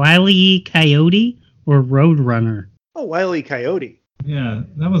 Wile E. Coyote or Roadrunner? Oh, Wile E. Coyote. Yeah,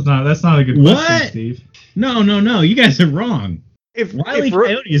 that's not a good What? question, Steve. No, you guys are wrong. If Wile E. if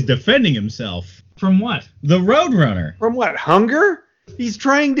Coyote is defending himself. From what? The Roadrunner. from what, hunger? He's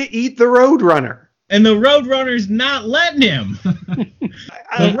trying to eat the Roadrunner. And the Roadrunner's not letting him. The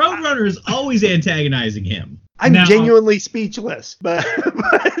I, Roadrunner is always antagonizing him. I'm Now- genuinely speechless, but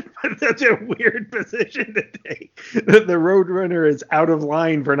that's a weird position to take. That the Roadrunner is out of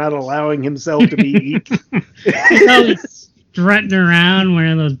line for not allowing himself to be eaten. He's always strutting around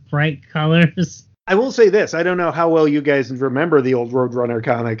wearing those bright colors. I will say this. I don't know how well you guys remember the old Roadrunner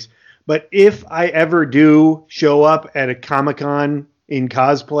comics, but if I ever do show up at a Comic-Con in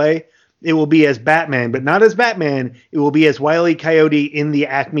cosplay, it will be as Batman, but not as Batman. It will be as Wile E. Coyote in the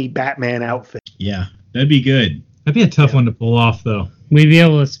Acme Batman outfit. Yeah, that'd be good. That'd be a tough one to pull off, though. We'd be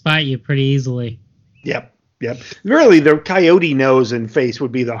able to spot you pretty easily. Yep. Really, the coyote nose and face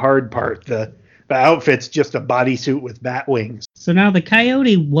would be the hard part. The outfit's just a bodysuit with bat wings. So now the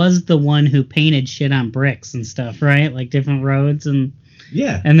Coyote was the one who painted shit on bricks and stuff, right? Like different roads, and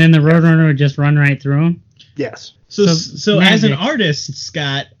Yeah. then the Roadrunner would just run right through them. Yes. So as an magic. artist,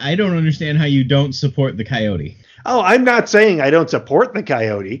 Scott, I don't understand how you don't support the Coyote. Oh, I'm not saying I don't support the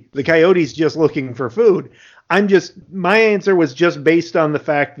coyote. The coyote's just looking for food. My answer was just based on the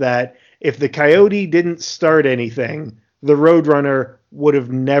fact that if the coyote didn't start anything, the Roadrunner would have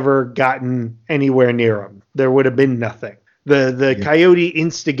never gotten anywhere near him. There would have been nothing. The coyote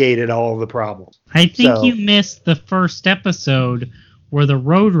instigated all the problems. I think So- you missed the first episode where the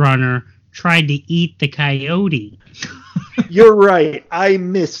Roadrunner tried to eat the Coyote. You're right. I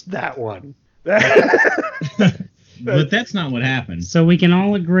missed that one. But that's not what happened. So we can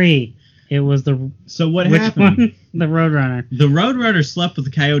all agree it was the So what which happened? one? The Roadrunner. The Roadrunner slept with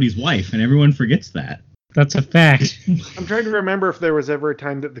the Coyote's wife, and everyone forgets that. That's a fact. I'm trying to remember if there was ever a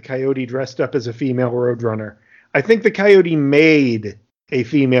time that the coyote dressed up as a female Roadrunner. I think the coyote made a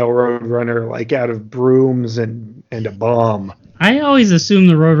female Roadrunner, like out of brooms and a bomb. I always assumed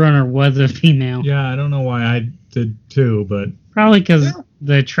the Roadrunner was a female. Yeah, I don't know why I did too, but Probably because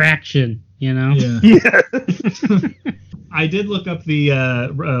the attraction, you know? yeah. Yeah. I did look up the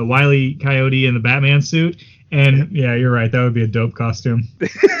Wile E. Coyote in the Batman suit, and yeah, you're right. That would be a dope costume.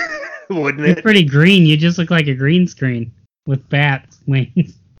 Wouldn't You're it? pretty green. You just look like a green screen with bat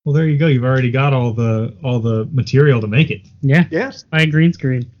wings. Well, there you go. You've already got all the material to make it. Yeah, Yes. by a green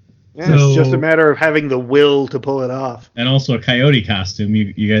screen. Yeah, So- it's just a matter of having the will to pull it off. And also a Coyote costume.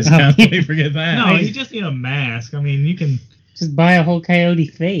 You guys Oh, constantly yeah. forget that. No, you just need a mask. I mean, you can. Just buy a whole coyote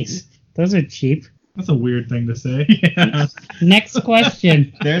face. Those are cheap. That's a weird thing to say. Yeah. Next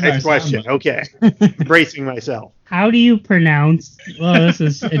question. There's Next our question. soundbite. Okay. Bracing myself. How do you pronounce... Well, this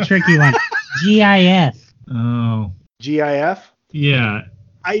is a tricky one. GIF. Oh, GIF? yeah.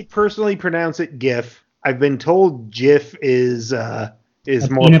 I personally pronounce it GIF. I've been told GIF is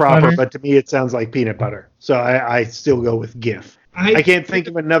more peanut proper, butter? but to me it sounds like peanut butter. So I still go with GIF. I can't think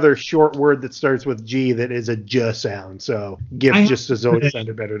of another short word that starts with G that is a J sound. So GIF I- just has always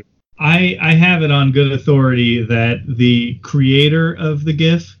sounded better. I have it on good authority that the creator of the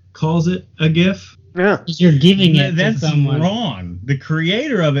GIF calls it a GIF. Yeah. You're giving it That's to someone. wrong. The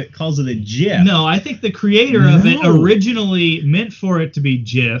creator of it calls it a GIF. No, I think the creator of it No. originally meant for it to be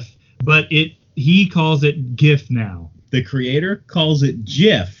GIF, but he calls it GIF now. The creator calls it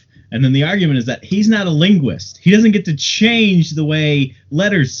GIF. And then the argument is that he's not a linguist. He doesn't get to change the way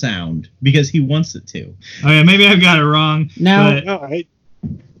letters sound because he wants it to. Okay, maybe I've got it wrong. Now- but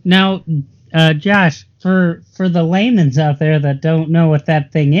No, Now, Josh, for the layman's out there that don't know what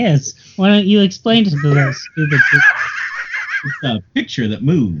that thing is, why don't you explain to those stupid people? It's a picture that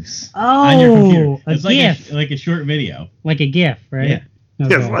moves on your Oh, computer. a It's GIF. like a short video. Like a GIF, right? Yeah.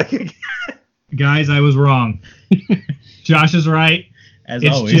 Okay. It's like guys, I was wrong. Josh is right. As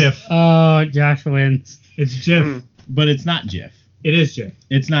It's always. GIF. Oh, Josh wins. It's GIF. Mm. But it's not GIF. It is GIF.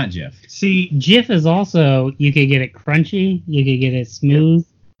 It's not GIF. See, GIF is also, you could get it crunchy, you could get it smooth,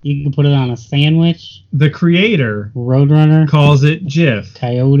 you can put it on a sandwich, the creator Roadrunner, calls it GIF.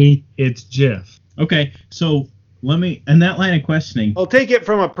 Coyote. It's GIF. Okay, so let me, in that line of questioning, I'll take it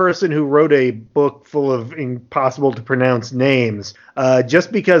from a person who wrote a book full of impossible to pronounce names.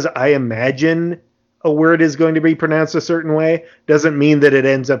 Just because I imagine a word is going to be pronounced a certain way doesn't mean that it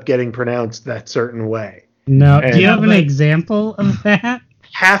ends up getting pronounced that certain way. No, And- do you have an but- example of that?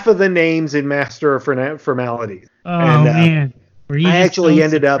 Half of the names in Master of Formalities. Oh, And, man. Were you I just actually so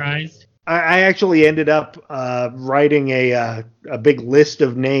ended up- surprised? I actually ended up writing a big list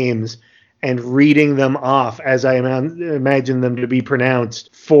of names and reading them off as I imagine them to be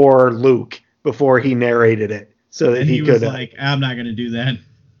pronounced for Luke before he narrated it, so that and he he was could. like, I'm not going to do that.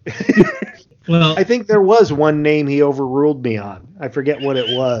 Well, I think there was one name he overruled me on. I forget what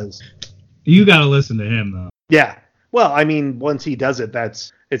it was. you got to listen to him though. Yeah. Well, I mean, once he does it,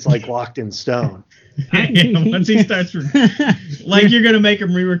 it's like locked in stone. Yeah, once he starts, like you're gonna make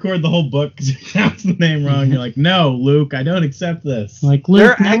him re-record the whole book because he pronounced the name wrong. You're like, no, Luke, I don't accept this. Like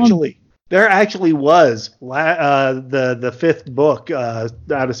Luke, There actually was the fifth book, Out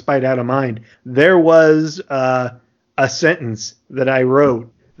of Spite, Out of Mind. There was a sentence that I wrote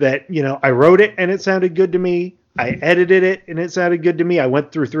that, I wrote it and it sounded good to me. I edited it and it sounded good to me. I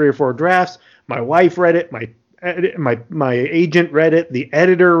went through 3 or 4 drafts. My wife read it. My agent read it. The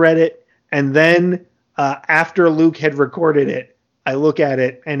editor read it. And then after Luke had recorded it, I look at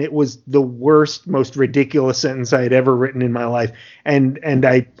it and it was the worst, most ridiculous sentence I had ever written in my life. And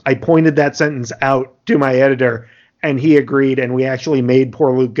I pointed that sentence out to my editor and he agreed. And we actually made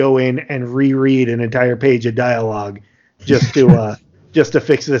poor Luke go in and reread an entire page of dialogue just to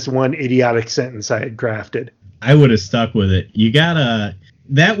fix this one idiotic sentence I had crafted. I would have stuck with it. You gotta.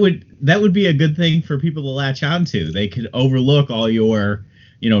 That would be a good thing for people to latch onto. They could overlook all your,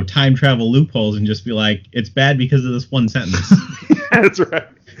 time travel loopholes and just be like, it's bad because of this one sentence. That's right.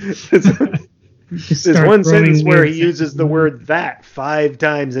 There's one sentence where he uses the word "that" 5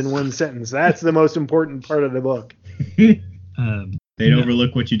 times in one sentence. That's the most important part of the book. They'd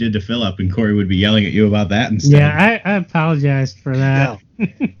overlook what you did to Philip, and Corey would be yelling at you about that instead. Yeah, I apologized for that.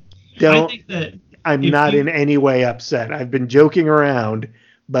 No. I think that I'm not in any way upset. I've been joking around,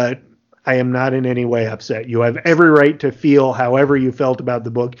 but I am not in any way upset. You have every right to feel however you felt about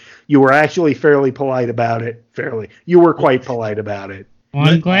the book. You were actually fairly polite about it. You were quite polite about it. Well,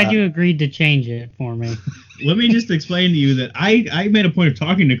 I'm glad you agreed to change it for me. Let me just explain to you that I made a point of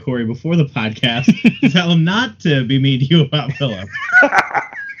talking to Corey before the podcast to tell him not to be mean to you about Philip.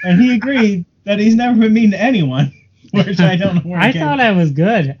 And he agreed that he's never been mean to anyone, which I don't know where I thought I was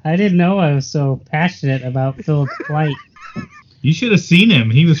good. I didn't know I was so passionate about Philip's plight. you should have seen him.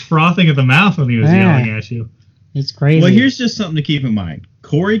 He was frothing at the mouth when he was yelling at you. It's crazy. Well, here's just something to keep in mind.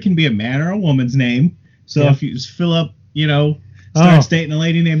 Corey can be a man or a woman's name. So if you Philip, starts dating a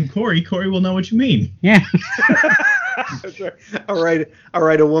lady named Corey, Corey will know what you mean. Yeah. That's right. All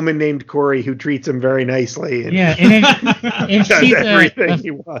right. A woman named Corey who treats him very nicely. And Yeah, and if does she's everything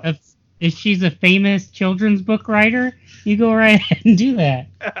he wants. if she's a famous children's book writer, you go right ahead and do that.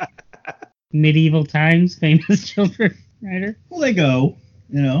 Medieval times, famous children's writer. Well, they go,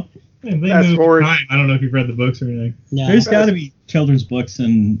 Yeah, they Fast moved forward. time. I don't know if you've read the books or anything. No. There's got to be children's books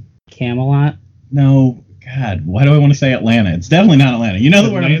and Camelot. no, God, why do I want to say Atlanta? It's definitely not Atlanta. You know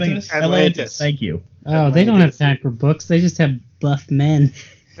the word I'm thinking? Atlantis? Atlantis. Thank you. Oh, they don't have time for books. They just have buff men.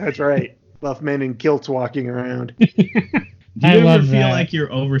 That's right. Buff men in kilts walking around. Do you I ever love feel that. like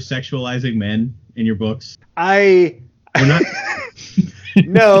you're over-sexualizing men in your books? We're not.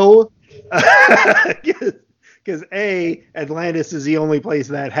 No. Because A, Atlantis is the only place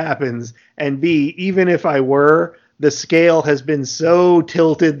that happens. And B, even if I were, the scale has been so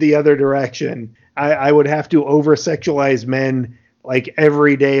tilted the other direction. I would have to over-sexualize men like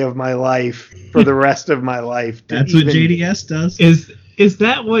every day of my life for the rest of my life. That's what JDS does. Is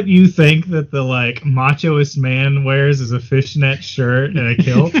that what you think that the machoist man wears is a fishnet shirt and a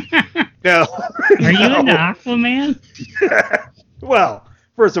kilt? No. Are you into Aquaman? Well,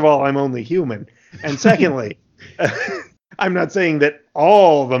 first of all, I'm only human. And secondly, I'm not saying that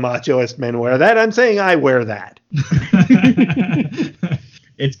all the machoist men wear that. I'm saying I wear that.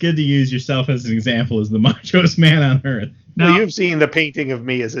 It's good to use yourself as an example as the machoest man on earth. Well, you've seen the painting of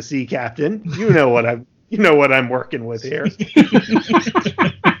me as a sea captain. You know what I'm working with here.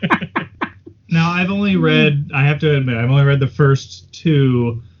 Now, I have to admit, I've only read the first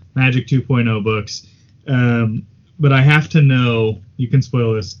 2 Magic 2.0 books. But I have to know, you can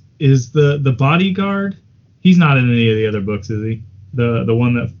spoil this, is the bodyguard, he's not in any of the other books, is he? The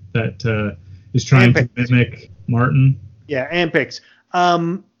one that is trying to mimic Martin? Yeah, Ampix. I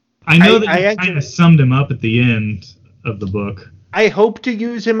know that you kind of summed him up at the end of the book. I hope to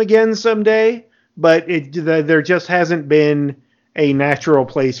use him again someday, but there just hasn't been a natural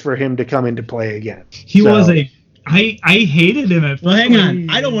place for him to come into play again. I hated him at first. Well, hang on.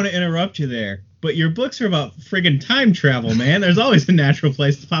 I don't want to interrupt you there, but your books are about friggin' time travel, man. There's always a natural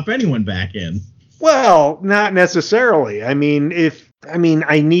place to pop anyone back in. Well, not necessarily. I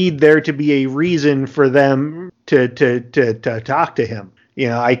I need there to be a reason for them to talk to him.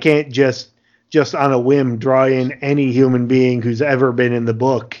 I can't just on a whim draw in any human being who's ever been in the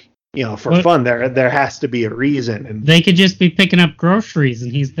book, for fun. There has to be a reason. And They could just be picking up groceries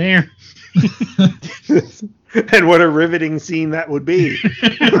and he's there. and what a riveting scene that would be.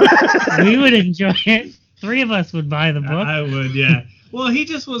 We would enjoy it. 3 of us would buy the book. I would, yeah. Well, he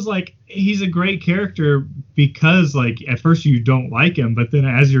just was like, he's a great character because, like, at first you don't like him, but then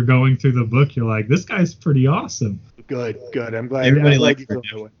as you're going through the book, you're like, this guy's pretty awesome. Good. I'm glad. Everybody I'm glad likes you feel her.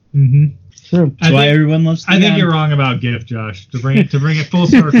 that way. Mm-hmm. True. That's why everyone loves I think Theon. you're wrong about GIF, Josh. To bring it full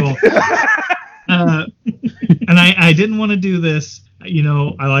circle. And I didn't want to do this. You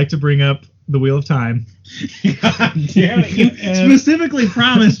know, I like to bring up the Wheel of Time. God damn it. You specifically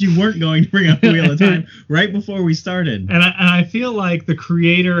promised you weren't going to bring up the Wheel of Time right before we started. And I feel like the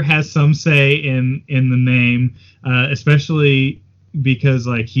creator has some say in the name, especially because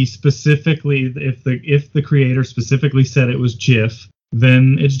like he specifically, if the creator specifically said it was Jif,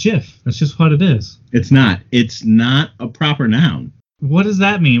 then it's Jif. That's just what it is. It's not. It's not a proper noun. What does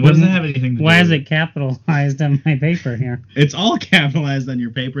that mean? What does that have anything to do Why with is it capitalized on my paper here? It's all capitalized on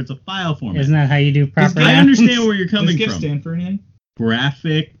your paper. It's a file format. Isn't that how you do proper I nouns? understand where you're Does coming GIF from. stand for anything?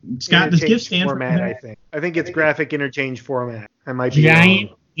 Graphic. Scott, does GIF Interchange stand format, for? I think it's graphic interchange format. I might be Giant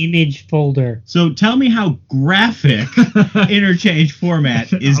wrong. image folder. So tell me how graphic interchange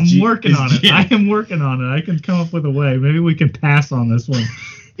format is. I'm working on it. GIF. I am working on it. I can come up with a way. Maybe we can pass on this one.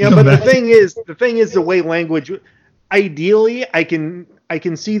 Yeah, Come but back. the thing is the way language. Ideally, I can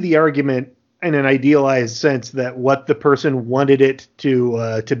see the argument in an idealized sense that what the person wanted it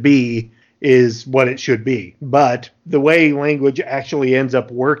to be is what it should be. But the way language actually ends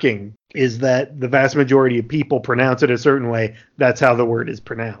up working is that the vast majority of people pronounce it a certain way. That's how the word is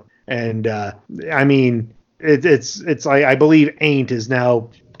pronounced. And I mean, it's like I believe "ain't" is now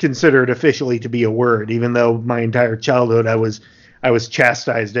considered officially to be a word, even though my entire childhood I was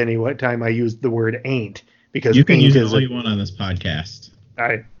chastised any time I used the word "ain't" because You can "ain't" use it is all you want on this podcast.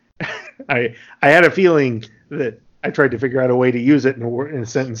 I had a feeling that I tried to figure out a way to use it in a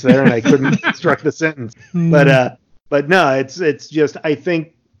sentence there, and I couldn't construct the sentence. But no, it's just I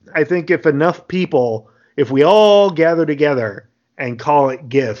think if enough people, if we all gather together and call it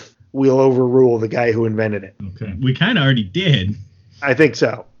GIF, we'll overrule the guy who invented it. Okay. We kind of already did. I think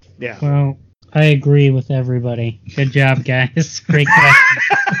so. Yeah. Well, I agree with everybody. Good job, guys. Great question.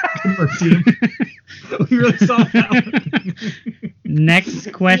 Good work, team. We really saw that one.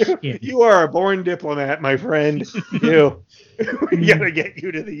 Next question. You are a born diplomat, my friend. We gotta get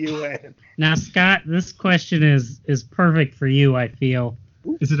you to the UN. Now, Scott, this question is perfect for you, I feel.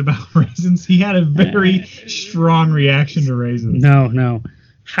 Is it about raisins? He had a very strong reaction to raisins. No.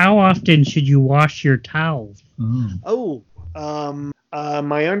 How often should you wash your towels? Oh.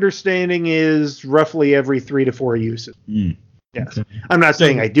 My understanding is roughly every 3 to 4 uses. Mm. Yes. Okay. I'm not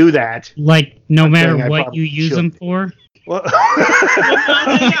saying I do that. Like, no I'm matter saying I what probably you use should. them for? Well,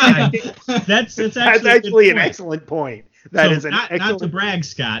 That's that's actually, actually a an good point. excellent point. That So is an not to excellent. brag,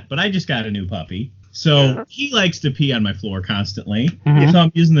 Scott, but I just got a new puppy. So Yeah. he likes to pee on my floor constantly. Uh-huh. So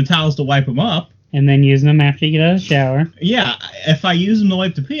I'm using the towels to wipe him up. And then use them after you get out of the shower. Yeah, if I use them to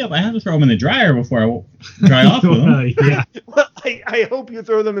wipe the pee up, I have to throw them in the dryer before I dry off with them. Yeah. Well, I hope you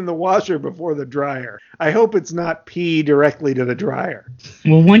throw them in the washer before the dryer. I hope it's not pee directly to the dryer.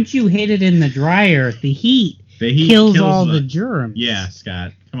 Well, once you hit it in the dryer, the heat The heat kills all the germs. Yeah,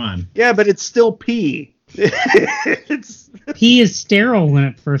 Scott, come on. Yeah, but it's still pee. It's Pee is sterile when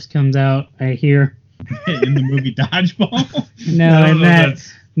it first comes out, I hear. In the movie Dodgeball. No, I don't in know that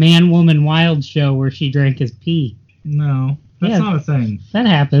that's- Man, Woman, Wild show where she drank his pee. No, that's Yeah. not a thing. That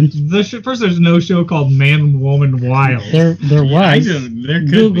happened. First, there's no show called Man, Woman, Wild. There I was. don't, there could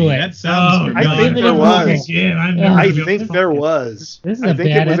Google be. it. That sounds I familiar. think there was. Again, I've Oh, never I been- think there was. This is I a think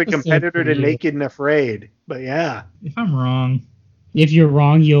bad it was a episode competitor for to you. Naked and Afraid. But yeah. If I'm wrong, If you're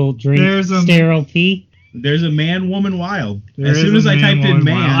wrong, you'll drink There's a- sterile pee. There's a Man, Woman, Wild. there As is soon a as I Man, typed in Woman,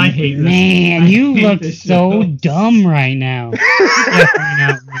 man, Wild. I hate this. Man, I you hate look this so show. dumb right now. Definitely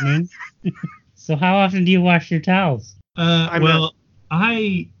not winning. So how often do you wash your towels? I'm Well,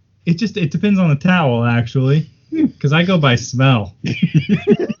 it depends on the towel actually, because I go by smell.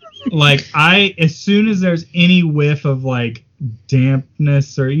 Like as soon as there's any whiff of like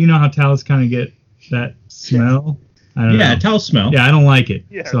dampness, or you know how towels kind of get that smell. I don't yeah, know. towel smell. Yeah, I don't like it.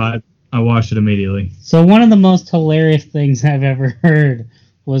 Yeah. So I wash it immediately. So one of the most hilarious things I've ever heard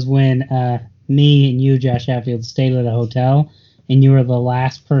was when me and you, Josh Hatfield, stayed at a hotel, and you were the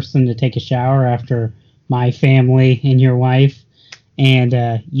last person to take a shower after my family and your wife, and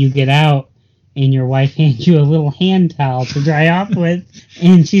you get out, and your wife hands you a little hand towel to dry off with,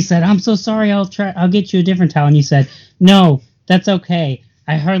 and she said, "I'm so sorry, I'll get you a different towel," and you said, "No, that's okay.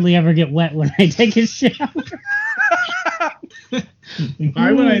 I hardly ever get wet when I take a shower."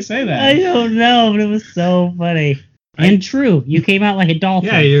 Why would I say that? I don't know, but it was so funny. And true, you came out like a dolphin.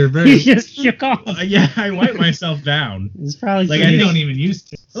 Yeah, you're very. You just shook off. Yeah, I wiped myself down. It's probably Like, You I don't think- even use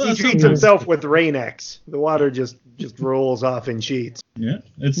to. Well, He that's treats something- himself with Rain-X. The water just rolls off in sheets. Yeah,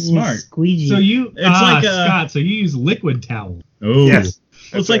 it's smart. Squeegee. So you, It's like a- Scott. So you use liquid towel. Oh, Yes, well,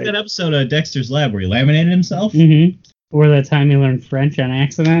 it's that's like right. that episode of Dexter's Lab where he laminated himself. Mm-hmm. Or that time you learned French on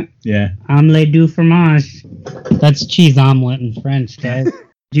accident. Yeah. Omelette du fromage. That's cheese omelet in French, guys.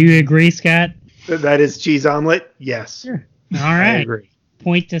 Do you agree, Scott? That is cheese omelet. Yes, Sure. All I right. agree.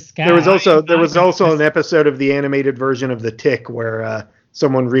 Point to Scott. There was also an episode of the animated version of The Tick where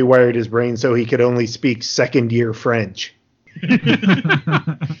someone rewired his brain so he could only speak second-year French.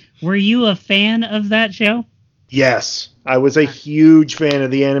 Were you a fan of that show? Yes, I was a huge fan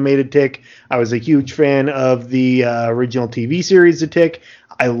of the animated Tick. I was a huge fan of the original TV series, The Tick.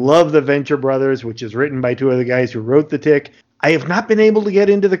 I love The Venture Brothers, which is written by two of the guys who wrote The Tick. I have not been able to get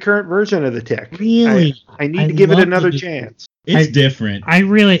into the current version of The Tick. Really? I need I to give it love another The- chance. It's different.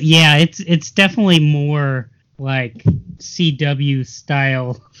 It's definitely more like CW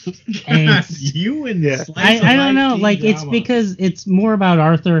style angst. You and Yeah. Slice of I don't know, Life like it's drama. because it's more about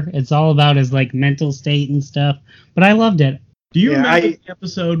Arthur. It's all about his like mental state and stuff. But I loved it. Do you Yeah, remember the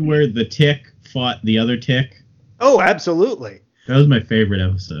episode where the Tick fought the other Tick? Oh, absolutely. That was my favorite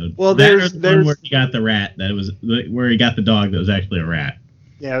episode. Well, That there's- or the one there's- where he got the rat. Where he got the dog that was actually a rat.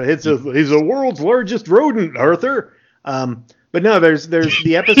 Yeah, he's the world's largest rodent, Arthur. But no, there's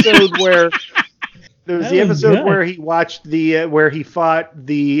the episode where That was good. where he watched where he fought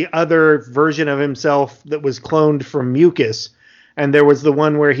the other version of himself that was cloned from mucus, and there was the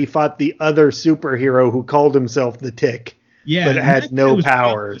one where he fought the other superhero who called himself the Tick, Yeah, but and had that no was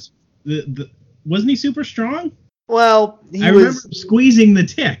powers. Wasn't he super strong? Well, he I remember was. squeezing the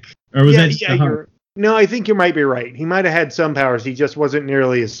Tick. Or was that just the heart? No, I think you might be right. He might have had some powers. He just wasn't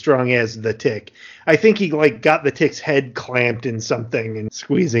nearly as strong as the Tick. I think he got the Tick's head clamped in something and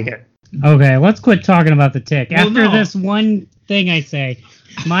squeezing it. Okay, let's quit talking about the Tick. Well, After no. this one thing I say,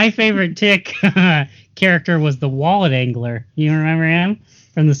 my favorite Tick character was the wallet angler. You remember him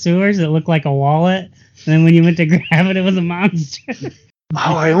from the sewers? It looked like a wallet, and then when you went to grab it, it was a monster.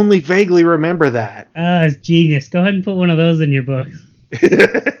 Oh, I only vaguely remember that. It's genius. Go ahead and put one of those in your book.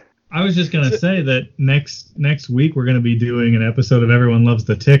 I was just gonna say that next week we're gonna be doing an episode of Everyone Loves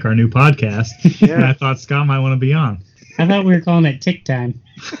the Tick, our new podcast, and I thought Scott might want to be on. I thought we were calling it Tick Time.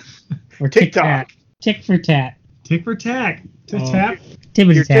 Or Tick TikTok. Tat. Tick for tat. Tick for tack. Tick Oh. tap.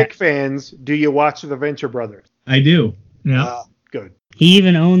 Tibbity Your tat. Tick fans, do you watch The Venture Brothers? I do. Yeah. Good. He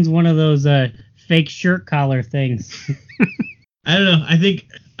even owns one of those fake shirt collar things. I don't know. I think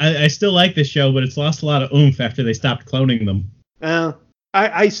I still like this show, but it's lost a lot of oomph after they stopped cloning them.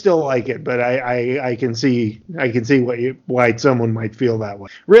 I still like it, but I can see why someone might feel that way.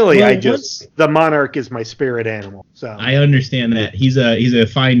 Really, Well, the Monarch is my spirit animal. So I understand that he's a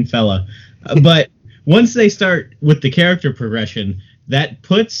fine fella, but once they start with the character progression, that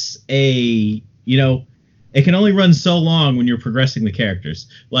puts it can only run so long when you're progressing the characters.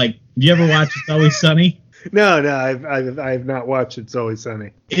 Like, do you ever watch It's Always Sunny? no, I've not watched It's Always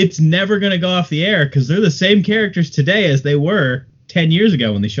Sunny. It's never gonna go off the air because they're the same characters today as they were 10 years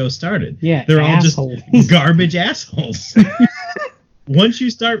ago when the show started. Yeah, They're assholes. all just garbage assholes. Once you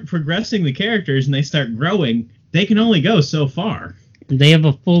start progressing the characters and they start growing, they can only go so far. They have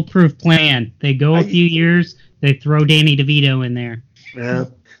a foolproof plan. They go a few years, they throw Danny DeVito in there. Yeah.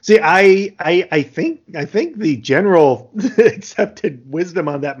 See, I think the general accepted wisdom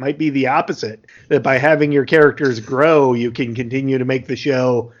on that might be the opposite. That by having your characters grow, you can continue to make the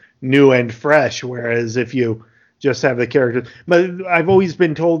show new and fresh. Whereas if you just have the characters, but I've always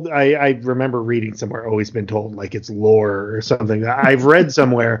been told. I remember reading somewhere, always been told like it's lore or something. I've read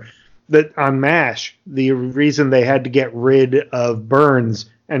somewhere that on MASH, the reason they had to get rid of Burns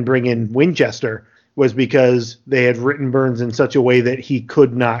and bring in Winchester was because they had written Burns in such a way that he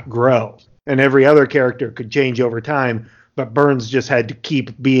could not grow. And every other character could change over time, but Burns just had to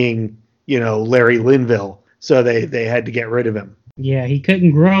keep being, Larry Linville. So they had to get rid of him. Yeah, he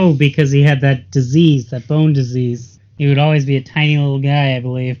couldn't grow because he had that disease, that bone disease. He would always be a tiny little guy, I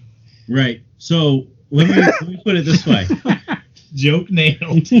believe. Right. So let me put it this way. Joke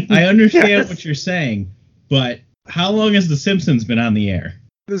nailed. I understand Yes. what you're saying, but how long has The Simpsons been on the air?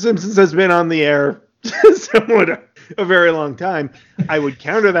 The Simpsons has been on the air somewhat a very long time. I would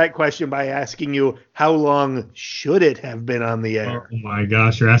counter that question by asking you, how long should it have been on the Oh air? my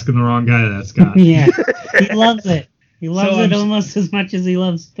gosh, you're asking the wrong guy. That Scott. Yeah, he loves it. He loves So it I'm- almost as much as he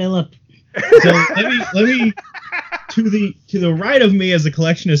loves Philip. So let me to the right of me is a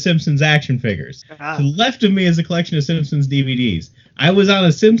collection of Simpsons action figures. To the left of me is a collection of Simpsons DVDs. I was on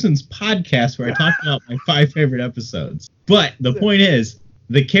a Simpsons podcast where I talked about my 5 favorite episodes. But the point is,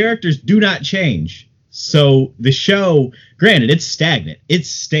 the characters do not change. So the show, granted, it's stagnant. It's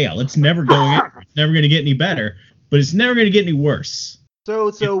stale. It's never going anywhere. It's never going to get any better, but it's never going to get any worse.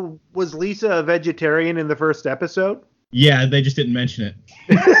 So was Lisa a vegetarian in the first episode? Yeah, they just didn't mention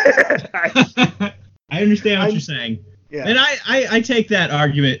it. I understand what you're saying. Yeah. And I take that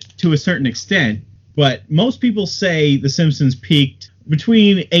argument to a certain extent, but most people say The Simpsons peaked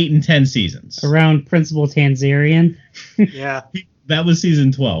between 8 and 10 seasons. Around Principal Tanzarian. Yeah. That was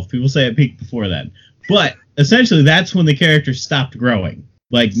season 12. People say it peaked before then. But essentially, that's when the characters stopped growing.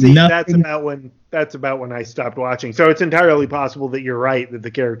 Like, See, nothing. that's about when I stopped watching. So it's entirely possible that you're right, that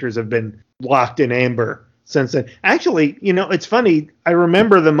the characters have been locked in amber since then. Actually, it's funny. I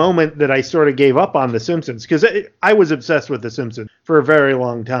remember the moment that I sort of gave up on The Simpsons, because I was obsessed with The Simpsons for a very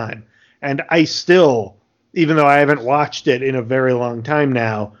long time. And I still, even though I haven't watched it in a very long time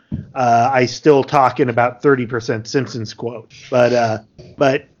now, I still talk in about 30% Simpsons quote. But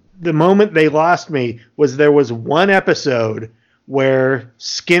the moment they lost me was there was one episode where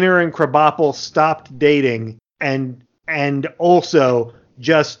Skinner and Krabappel stopped dating, and also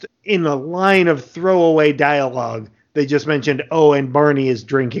just in a line of throwaway dialogue, they just mentioned, "Oh, and Barney is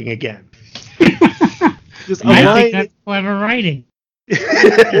drinking again." Just I think that's clever writing.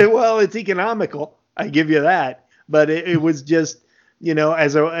 Well, it's economical. I give you that. But it was just,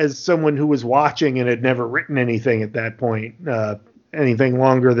 as someone who was watching and had never written anything at that point, anything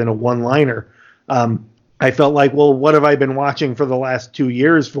longer than a one-liner, I felt like, well, what have I been watching for the last 2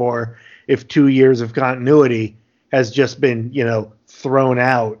 years for if 2 years of continuity has just been, thrown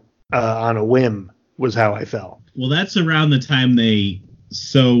out on a whim, was how I felt. Well, that's around the time the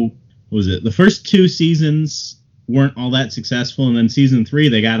first 2 seasons weren't all that successful, and then season 3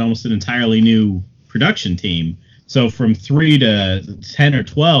 they got almost an entirely new production team. So from 3 to 10 or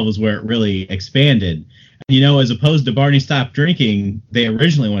 12 is where it really expanded. And, as opposed to Barney stopped drinking, they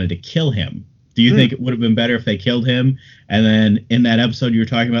originally wanted to kill him. Do you think it would have been better if they killed him? And then in that episode you were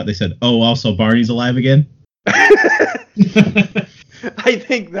talking about, they said, "Oh, also Barney's alive again"? I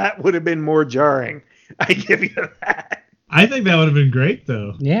think that would have been more jarring. I give you that. I think that would have been great,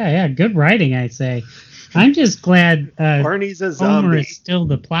 though. Yeah, good writing, I'd say. I'm just glad Barney's a Homer zombie. is still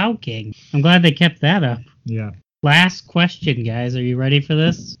the Plow King. I'm glad they kept that up. Yeah. Last question, guys. Are you ready for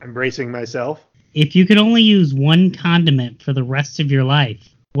this? I'm bracing myself. If you could only use one condiment for the rest of your life,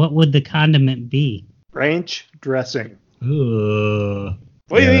 what would the condiment be? Ranch dressing. Ugh.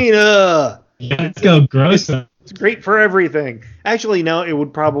 What do you mean, Let's go gross. It's great for everything. Actually, no, it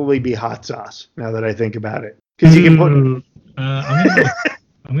would probably be hot sauce, now that I think about it. Because you can put... I'm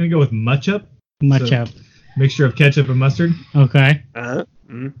going to go with Much-Up. Much-Up. Mixture of ketchup and mustard. Okay.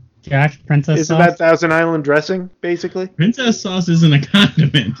 Mm. Josh, princess Isn't sauce? that Thousand Island dressing, basically? Princess sauce isn't a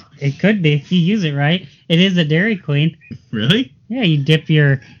condiment. It could be if you use it right. It is a Dairy Queen. Really? Yeah, you dip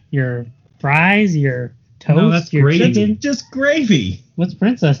your fries, your toast, No, that's your gravy. chicken. Just gravy. What's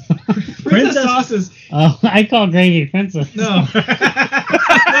princess? Princess sauce is... Oh, I call gravy princess. No.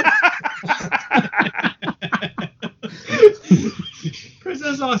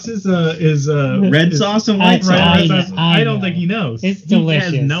 Princess sauce is Red sauce and white Red sauce. sauce. I I don't know. think he knows. It's He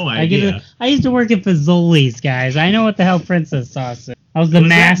delicious. has no I get idea. it. I used to work at Fazoli's, guys. I know what the hell princess sauce is. I was the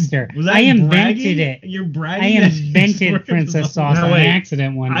master. Was that I invented bragging? it. You're I bragging. that you invented worked princess for sauce No, on wait.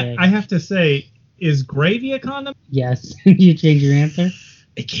 accident one day. I have to say, is gravy a condiment? Yes. You change your answer?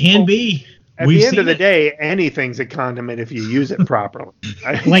 It can be. At We've the end seen of the it. day, anything's a condiment if you use it properly.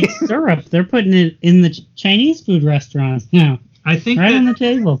 Like syrup. They're putting it in the Chinese food restaurants now. I think Right on that, the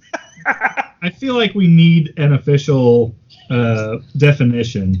table. I feel like we need an official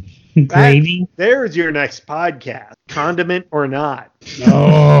definition. Gravy. There's your next podcast. Condiment or not.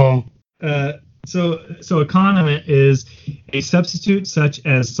 Oh. So a condiment is a substitute such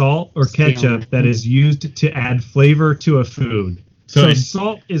as salt or ketchup that is used to add flavor to a food. So So-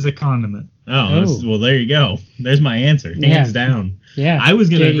 salt is a condiment. Oh, well, there you go. There's my answer. Yeah. Hands down. Yeah. I was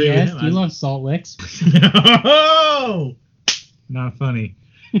gonna agree with JDS, him. you love salt licks. No! Not funny.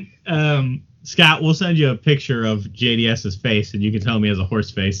 Scott, we'll send you a picture of JDS's face, and you can tell him he has a horse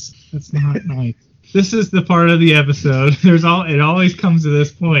face. That's not nice. This is the part of the episode. It always comes to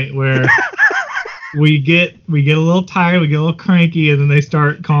this point where we get a little tired, we get a little cranky, and then they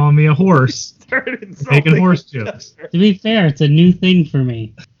start calling me a horse, making horse jokes. To be fair, it's a new thing for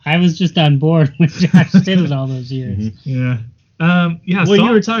me. I was just on board when Josh did it all those years. Mhm. Yeah. Yeah. Well, salt-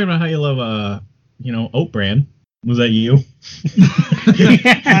 you were talking about how you love, oat bran. Was that you?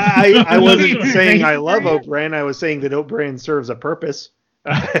 I wasn't saying I love Oat Bran. I was saying that Oat Bran serves a purpose.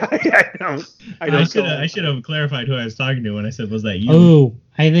 I should have clarified who I was talking to when I said, was that you? Oh,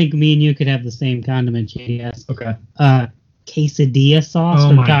 I think me and you could have the same condiment, JDS. Okay. Quesadilla sauce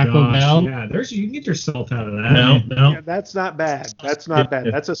from Taco Bell. Yeah, you can get your salt out of that. No. Yeah, that's not bad. That's not bad.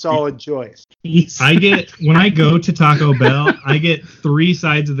 That's a solid choice. When I go to Taco Bell, I get 3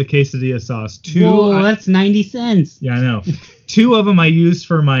 sides of the quesadilla sauce. That's 90 cents. Yeah, I know. 2 of them I use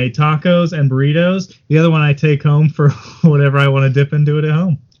for my tacos and burritos. The other one I take home for whatever I want to dip into it at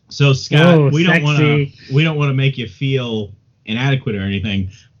home. So Scott, we don't sexy. want to make you feel inadequate or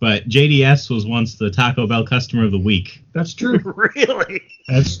anything, but JDS was once the Taco Bell customer of the week. That's true. Really?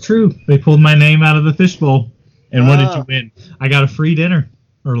 That's true. They pulled my name out of the fishbowl. And what did you win? I got a free dinner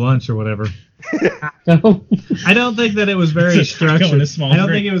or lunch or whatever. I don't think that it was very structured. I don't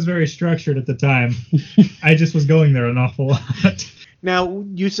think it was very structured at the time. I just was going there an awful lot. Now,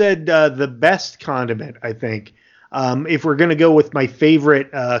 you said the best condiment, I think. If we're going to go with my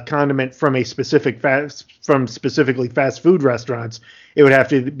favorite condiment from specifically fast food restaurants, it would have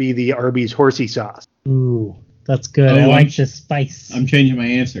to be the Arby's horsey sauce. Ooh, that's good. I like the spice. I'm changing my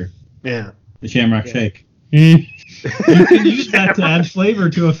answer. Yeah. The Shamrock Shake. You can use that to add flavor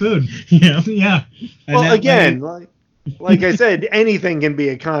to a food. Yeah. Well, again, like I said, anything can be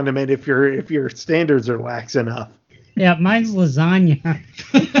a condiment if your standards are lax enough. Yeah, mine's lasagna.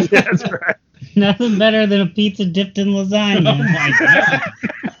 That's right. Nothing better than a pizza dipped in lasagna. Oh my god,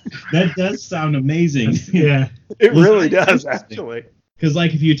 that does sound amazing. Yeah, it really does actually. Because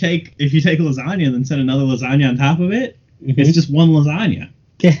like if you take lasagna and then set another lasagna on top of it, it's just one lasagna.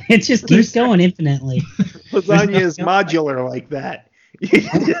 It just keeps going infinitely. Lasagna is modular like that.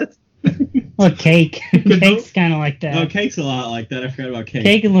 Well, cake. Cake's kind of like that. No, cake's a lot like that. I forgot about cake.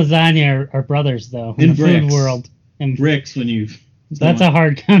 Cake and lasagna are brothers, though, in the food world. And bricks when you... That's a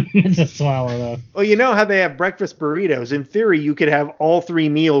hard condiment to swallow, though. Well, you know how they have breakfast burritos. In theory, you could have all 3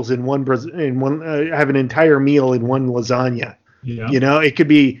 meals in one have an entire meal in one lasagna. Yeah. You know, it could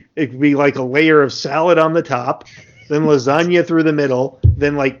be like a layer of salad on the top, then lasagna through the middle,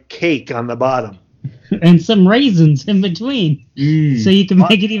 then like cake on the bottom, and some raisins in between, so you can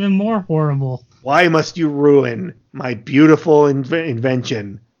make it even more horrible. Why must you ruin my beautiful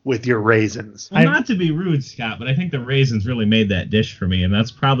invention with your raisins? Well, not to be rude, Scott, but I think the raisins really made that dish for me, and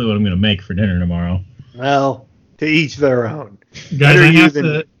that's probably what I'm going to make for dinner tomorrow. Well, to each their own. Guys,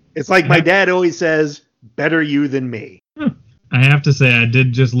 it's like my dad always says, better you than me. I have to say, I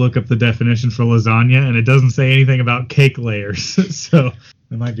did just look up the definition for lasagna, and it doesn't say anything about cake layers, so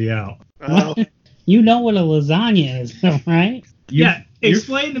it might be out. You know what a lasagna is, though, right?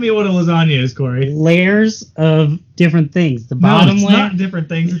 Explain to me what a lasagna is, Corey. Layers of different things. The bottom layer. Not different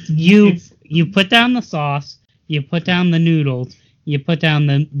things. You put down the sauce. You put down the noodles. You put down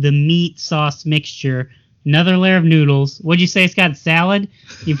the meat sauce mixture. Another layer of noodles. What'd you say, Scott? Salad?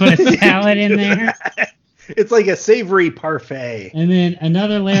 You put a salad in there. It's like a savory parfait. And then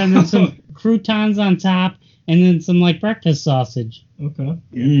another layer, and then some croutons on top, and then some like breakfast sausage. Okay.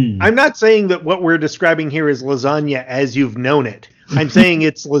 I'm not saying that what we're describing here is lasagna as you've known it. I'm saying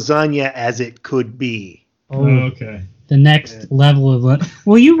it's lasagna as it could be. Oh, okay. The next level of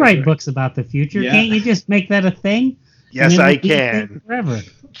Well, you write books about the future. Yeah. Can't you just make that a thing? Yes, I can. Forever.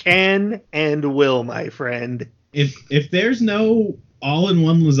 Can and will, my friend. If there's no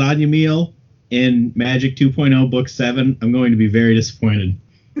all-in-one lasagna meal in Magic 2.0 Book 7, I'm going to be very disappointed.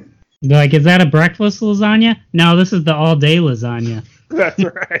 Like, is that a breakfast lasagna? No, this is the all-day lasagna. That's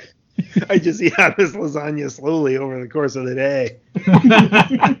right. I just eat on this lasagna slowly over the course of the day.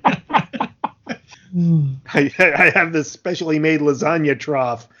 I have this specially made lasagna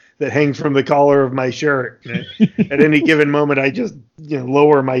trough that hangs from the collar of my shirt. At any given moment, I just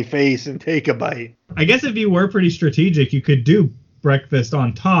lower my face and take a bite. I guess if you were pretty strategic, you could do breakfast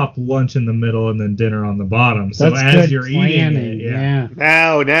on top, lunch in the middle, and then dinner on the bottom. So that's as good you're planning, eating it, yeah.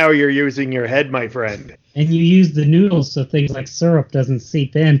 Now you're using your head, my friend. And you use the noodles so things like syrup doesn't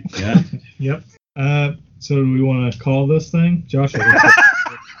seep in. Yeah. Yep. So do we want to call this thing? Josh,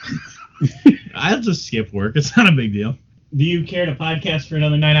 I'll just skip work. It's not a big deal. Do you care to podcast for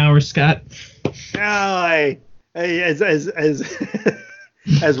another 9 hours, Scott?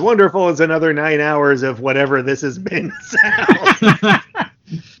 As wonderful as another 9 hours of whatever this has been sound.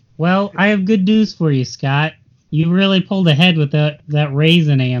 Well, I have good news for you, Scott. You really pulled ahead with that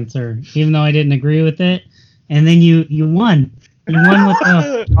raisin answer, even though I didn't agree with it. And then you won. You won with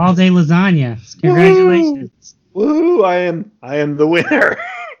the all-day lasagna. Congratulations. Woo! I am the winner.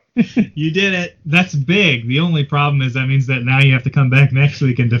 You did it. That's big. The only problem is that means that now you have to come back next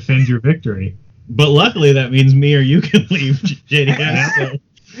week and defend your victory. But luckily, that means me or you can leave, JDS. So.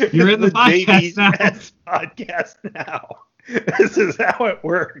 You're in the podcast now. Podcast now. This is how it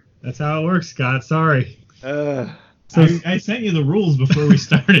works. That's how it works, Scott. Sorry. I sent you the rules before we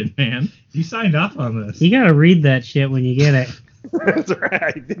started, man. You signed off on this. You gotta read that shit when you get it. That's right.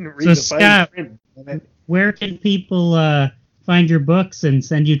 I didn't read So the Scott, fine print. where can people find your books and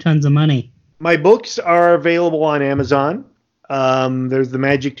send you tons of money? My books are available on Amazon. There's the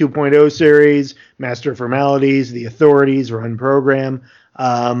Magic 2.0 series, Master of Formalities, The Authorities, Run Program.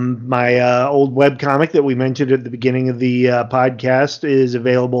 My old webcomic that we mentioned at the beginning of the podcast is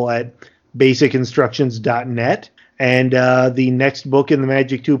available at basicinstructions.net. And the next book in the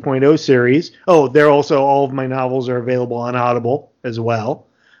Magic 2.0 series, all of my novels are available on Audible as well.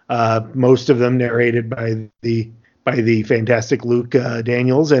 Most of them narrated by the fantastic Luke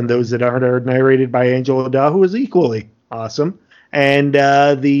Daniels, and those that aren't are narrated by Angela Daw, who is equally awesome. And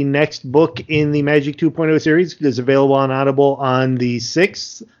the next book in the Magic 2.0 series is available on Audible on the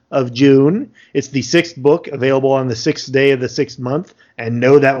 6th of June. It's the 6th book, available on the 6th day of the 6th month. And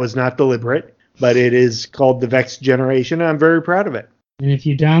no, that was not deliberate, but it is called The Vexed Generation, and I'm very proud of it. And if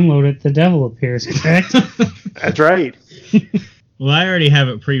you download it, the devil appears, correct? That's right. Well, I already have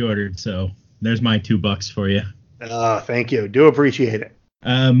it pre-ordered, so there's my $2 for you. Thank you. Do appreciate it.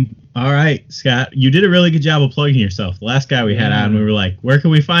 All right, Scott, you did a really good job of plugging yourself. The last guy we had on, we were like, where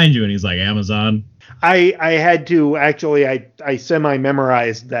can we find you? And he's like, Amazon. I had to, actually, I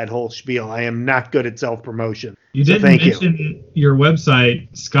semi-memorized that whole spiel. I am not good at self-promotion. You didn't mention your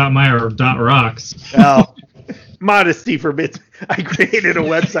website, scottmeyer.rocks. Oh, modesty forbids. I created a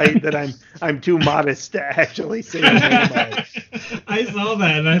website that I'm too modest to actually say the name of. I saw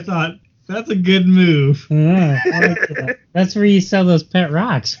that and I thought, that's a good move. Yeah, I like that. That's where you sell those pet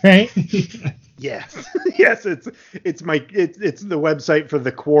rocks, right? Yes, yes, it's the website for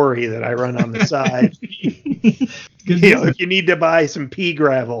the quarry that I run on the side. If you need to buy some pea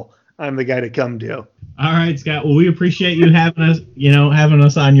gravel, I'm the guy to come to. All right, Scott. Well, we appreciate you having us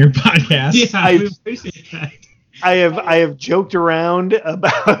on your podcast. Yeah, we appreciate that. I have joked around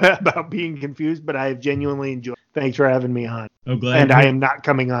about being confused, but I have genuinely enjoyed it. Thanks for having me on. Oh, glad. And I am not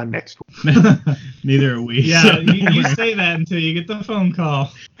coming on next week. Neither are we. Yeah, So. you say that until you get the phone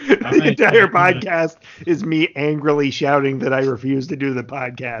call. The entire podcast is me angrily shouting that I refuse to do the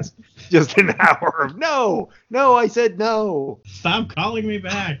podcast. Just an hour of no, I said no. Stop calling me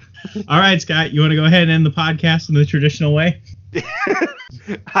back. All right, Scott, you want to go ahead and end the podcast in the traditional way?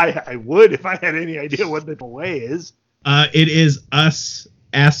 I would if I had any idea what the way is. It is us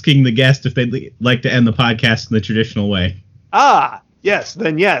asking the guest if they'd like to end the podcast in the traditional way. Yes,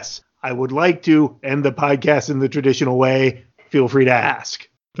 then yes. I would like to end the podcast in the traditional way. Feel free to ask.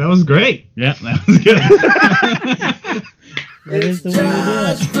 That was great. Yeah, that was good. That is the way to do it.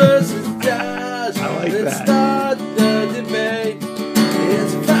 Versus Josh. I like Let's that. start the debate.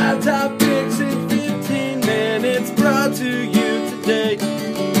 It's 5 topics in 15 minutes brought to you today.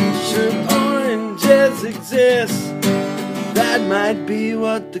 Should oranges exist? That might be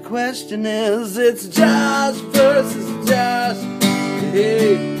what the question is. It's Josh versus Josh.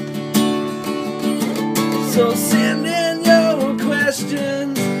 Hey. So send in your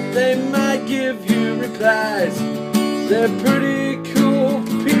questions. They might give you replies. They're pretty cool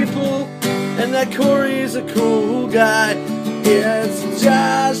people, and that Corey's a cool guy. It's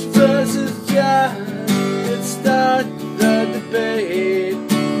Josh versus Josh. Let's start the debate.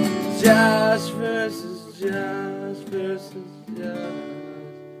 Josh versus Josh versus Josh.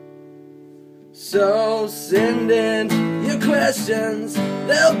 So send in your questions.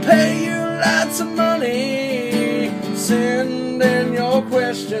 They'll pay you lots of money. Send in your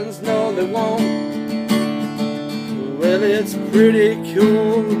questions. No, they won't. Well, it's pretty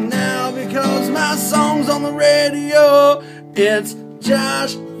cool now because my song's on the radio. It's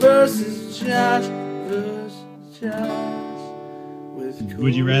Josh versus Josh versus Josh. With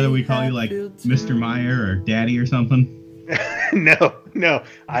Would you rather we call you like Mr. Meyer or Daddy or something? No.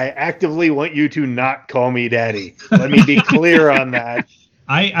 I actively want you to not call me Daddy. Let me be clear on that.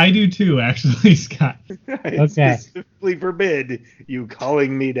 I do too, actually, Scott. I Okay. specifically forbid you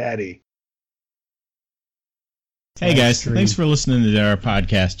calling me Daddy. Hey guys, thanks for listening to our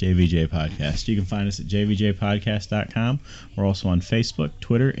podcast, JVJ Podcast. You can find us at jvjpodcast.com. We're also on Facebook,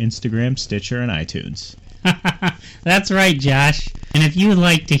 Twitter, Instagram, Stitcher, and iTunes. That's right, Josh. And if you would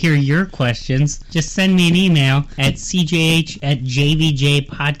like to hear your questions, just send me an email at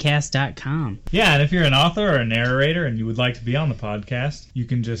cjh@jvjpodcast.com. Yeah, and if you're an author or a narrator and you would like to be on the podcast, you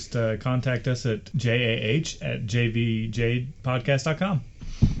can just contact us at jah@jvjpodcast.com.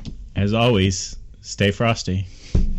 As always, stay frosty.